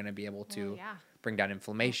never going to be able to bring down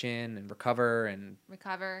inflammation and recover. I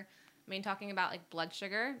mean, talking about like blood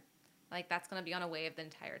sugar, like that's going to be on a wave the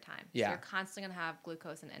entire time. Yeah. So you're constantly going to have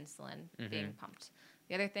glucose and insulin being pumped.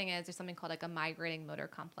 The other thing is there's something called like a migrating motor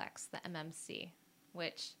complex, the MMC,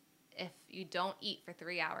 which if you don't eat for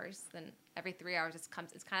 3 hours, then every 3 hours it's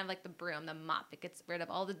kind of like the broom, the mop. It gets rid of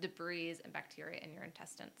all the debris and bacteria in your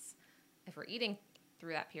intestines. If we're eating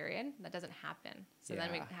through that period, that doesn't happen. So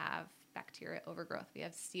then we have bacteria overgrowth. We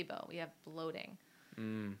have SIBO. We have bloating.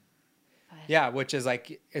 Yeah, which is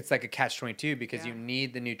like, it's like a catch-22 because you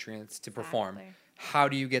need the nutrients to perform. How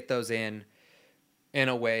do you get those in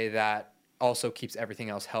a way that also keeps everything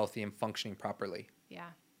else healthy and functioning properly? Yeah.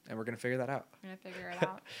 And we're going to figure that out. We're going to figure it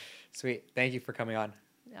out. Sweet. Thank you for coming on.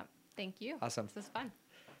 Yep. Thank you. Awesome. This is fun.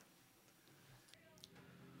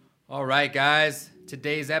 All right, guys.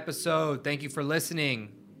 Today's episode. Thank you for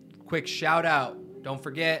listening. Quick shout out. Don't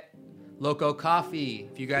forget, Loco Coffee.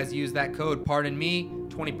 If you guys use that code, pardon me,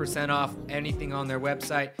 20% off anything on their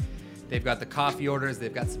website. They've got the coffee orders.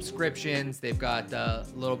 They've got subscriptions. They've got a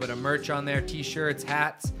little bit of merch on there, t-shirts,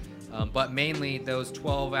 hats, but mainly those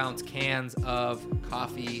 12-ounce cans of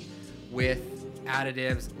coffee with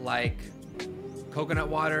additives like coconut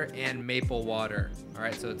water and maple water. All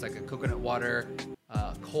right, so it's like a coconut water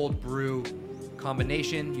cold brew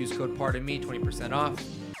combination. Use code pardon me, 20% off.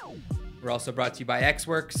 We're also brought to you by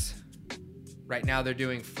Xworks. Right now they're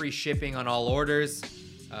doing free shipping on all orders,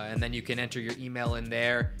 and then you can enter your email in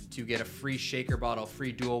there to get a free shaker bottle,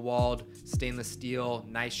 free dual-walled stainless steel,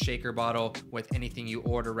 nice shaker bottle with anything you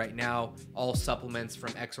order right now. All supplements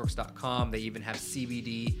from xworks.com. They even have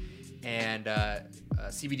CBD and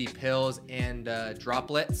CBD pills and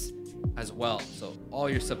droplets as well. So all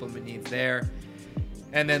your supplement needs there.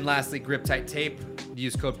 And then lastly, Grip Tight Tape.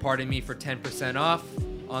 Use code pardon me for 10% off.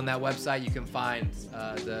 On that website, you can find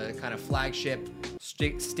the kind of flagship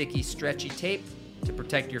sticky, stretchy tape to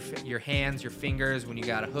protect your hands, your fingers when you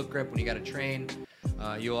got a hook grip, when you got to train.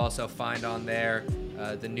 You'll also find on there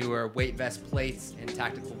the newer weight vest plates and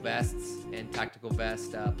tactical vests and tactical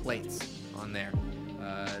vest plates on there.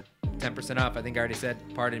 10% off. I think I already said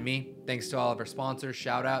pardon me. Thanks to all of our sponsors.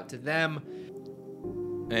 Shout out to them.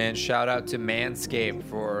 And shout out to Manscaped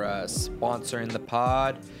for sponsoring the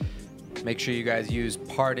pod. Make sure you guys use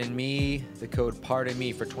pardon me, the code pardon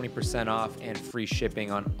me for 20% off and free shipping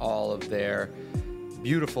on all of their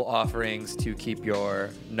beautiful offerings to keep your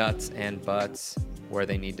nuts and butts where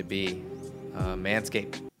they need to be.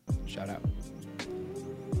 Manscaped, shout out.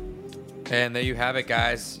 And there you have it,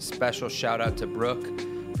 guys. Special shout out to Brooke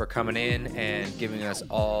for coming in and giving us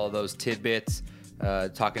all those tidbits,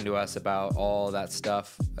 talking to us about all that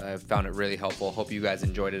stuff. I found it really helpful. Hope you guys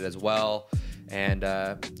enjoyed it as well. And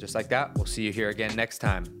just like that, we'll see you here again next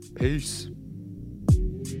time. Peace.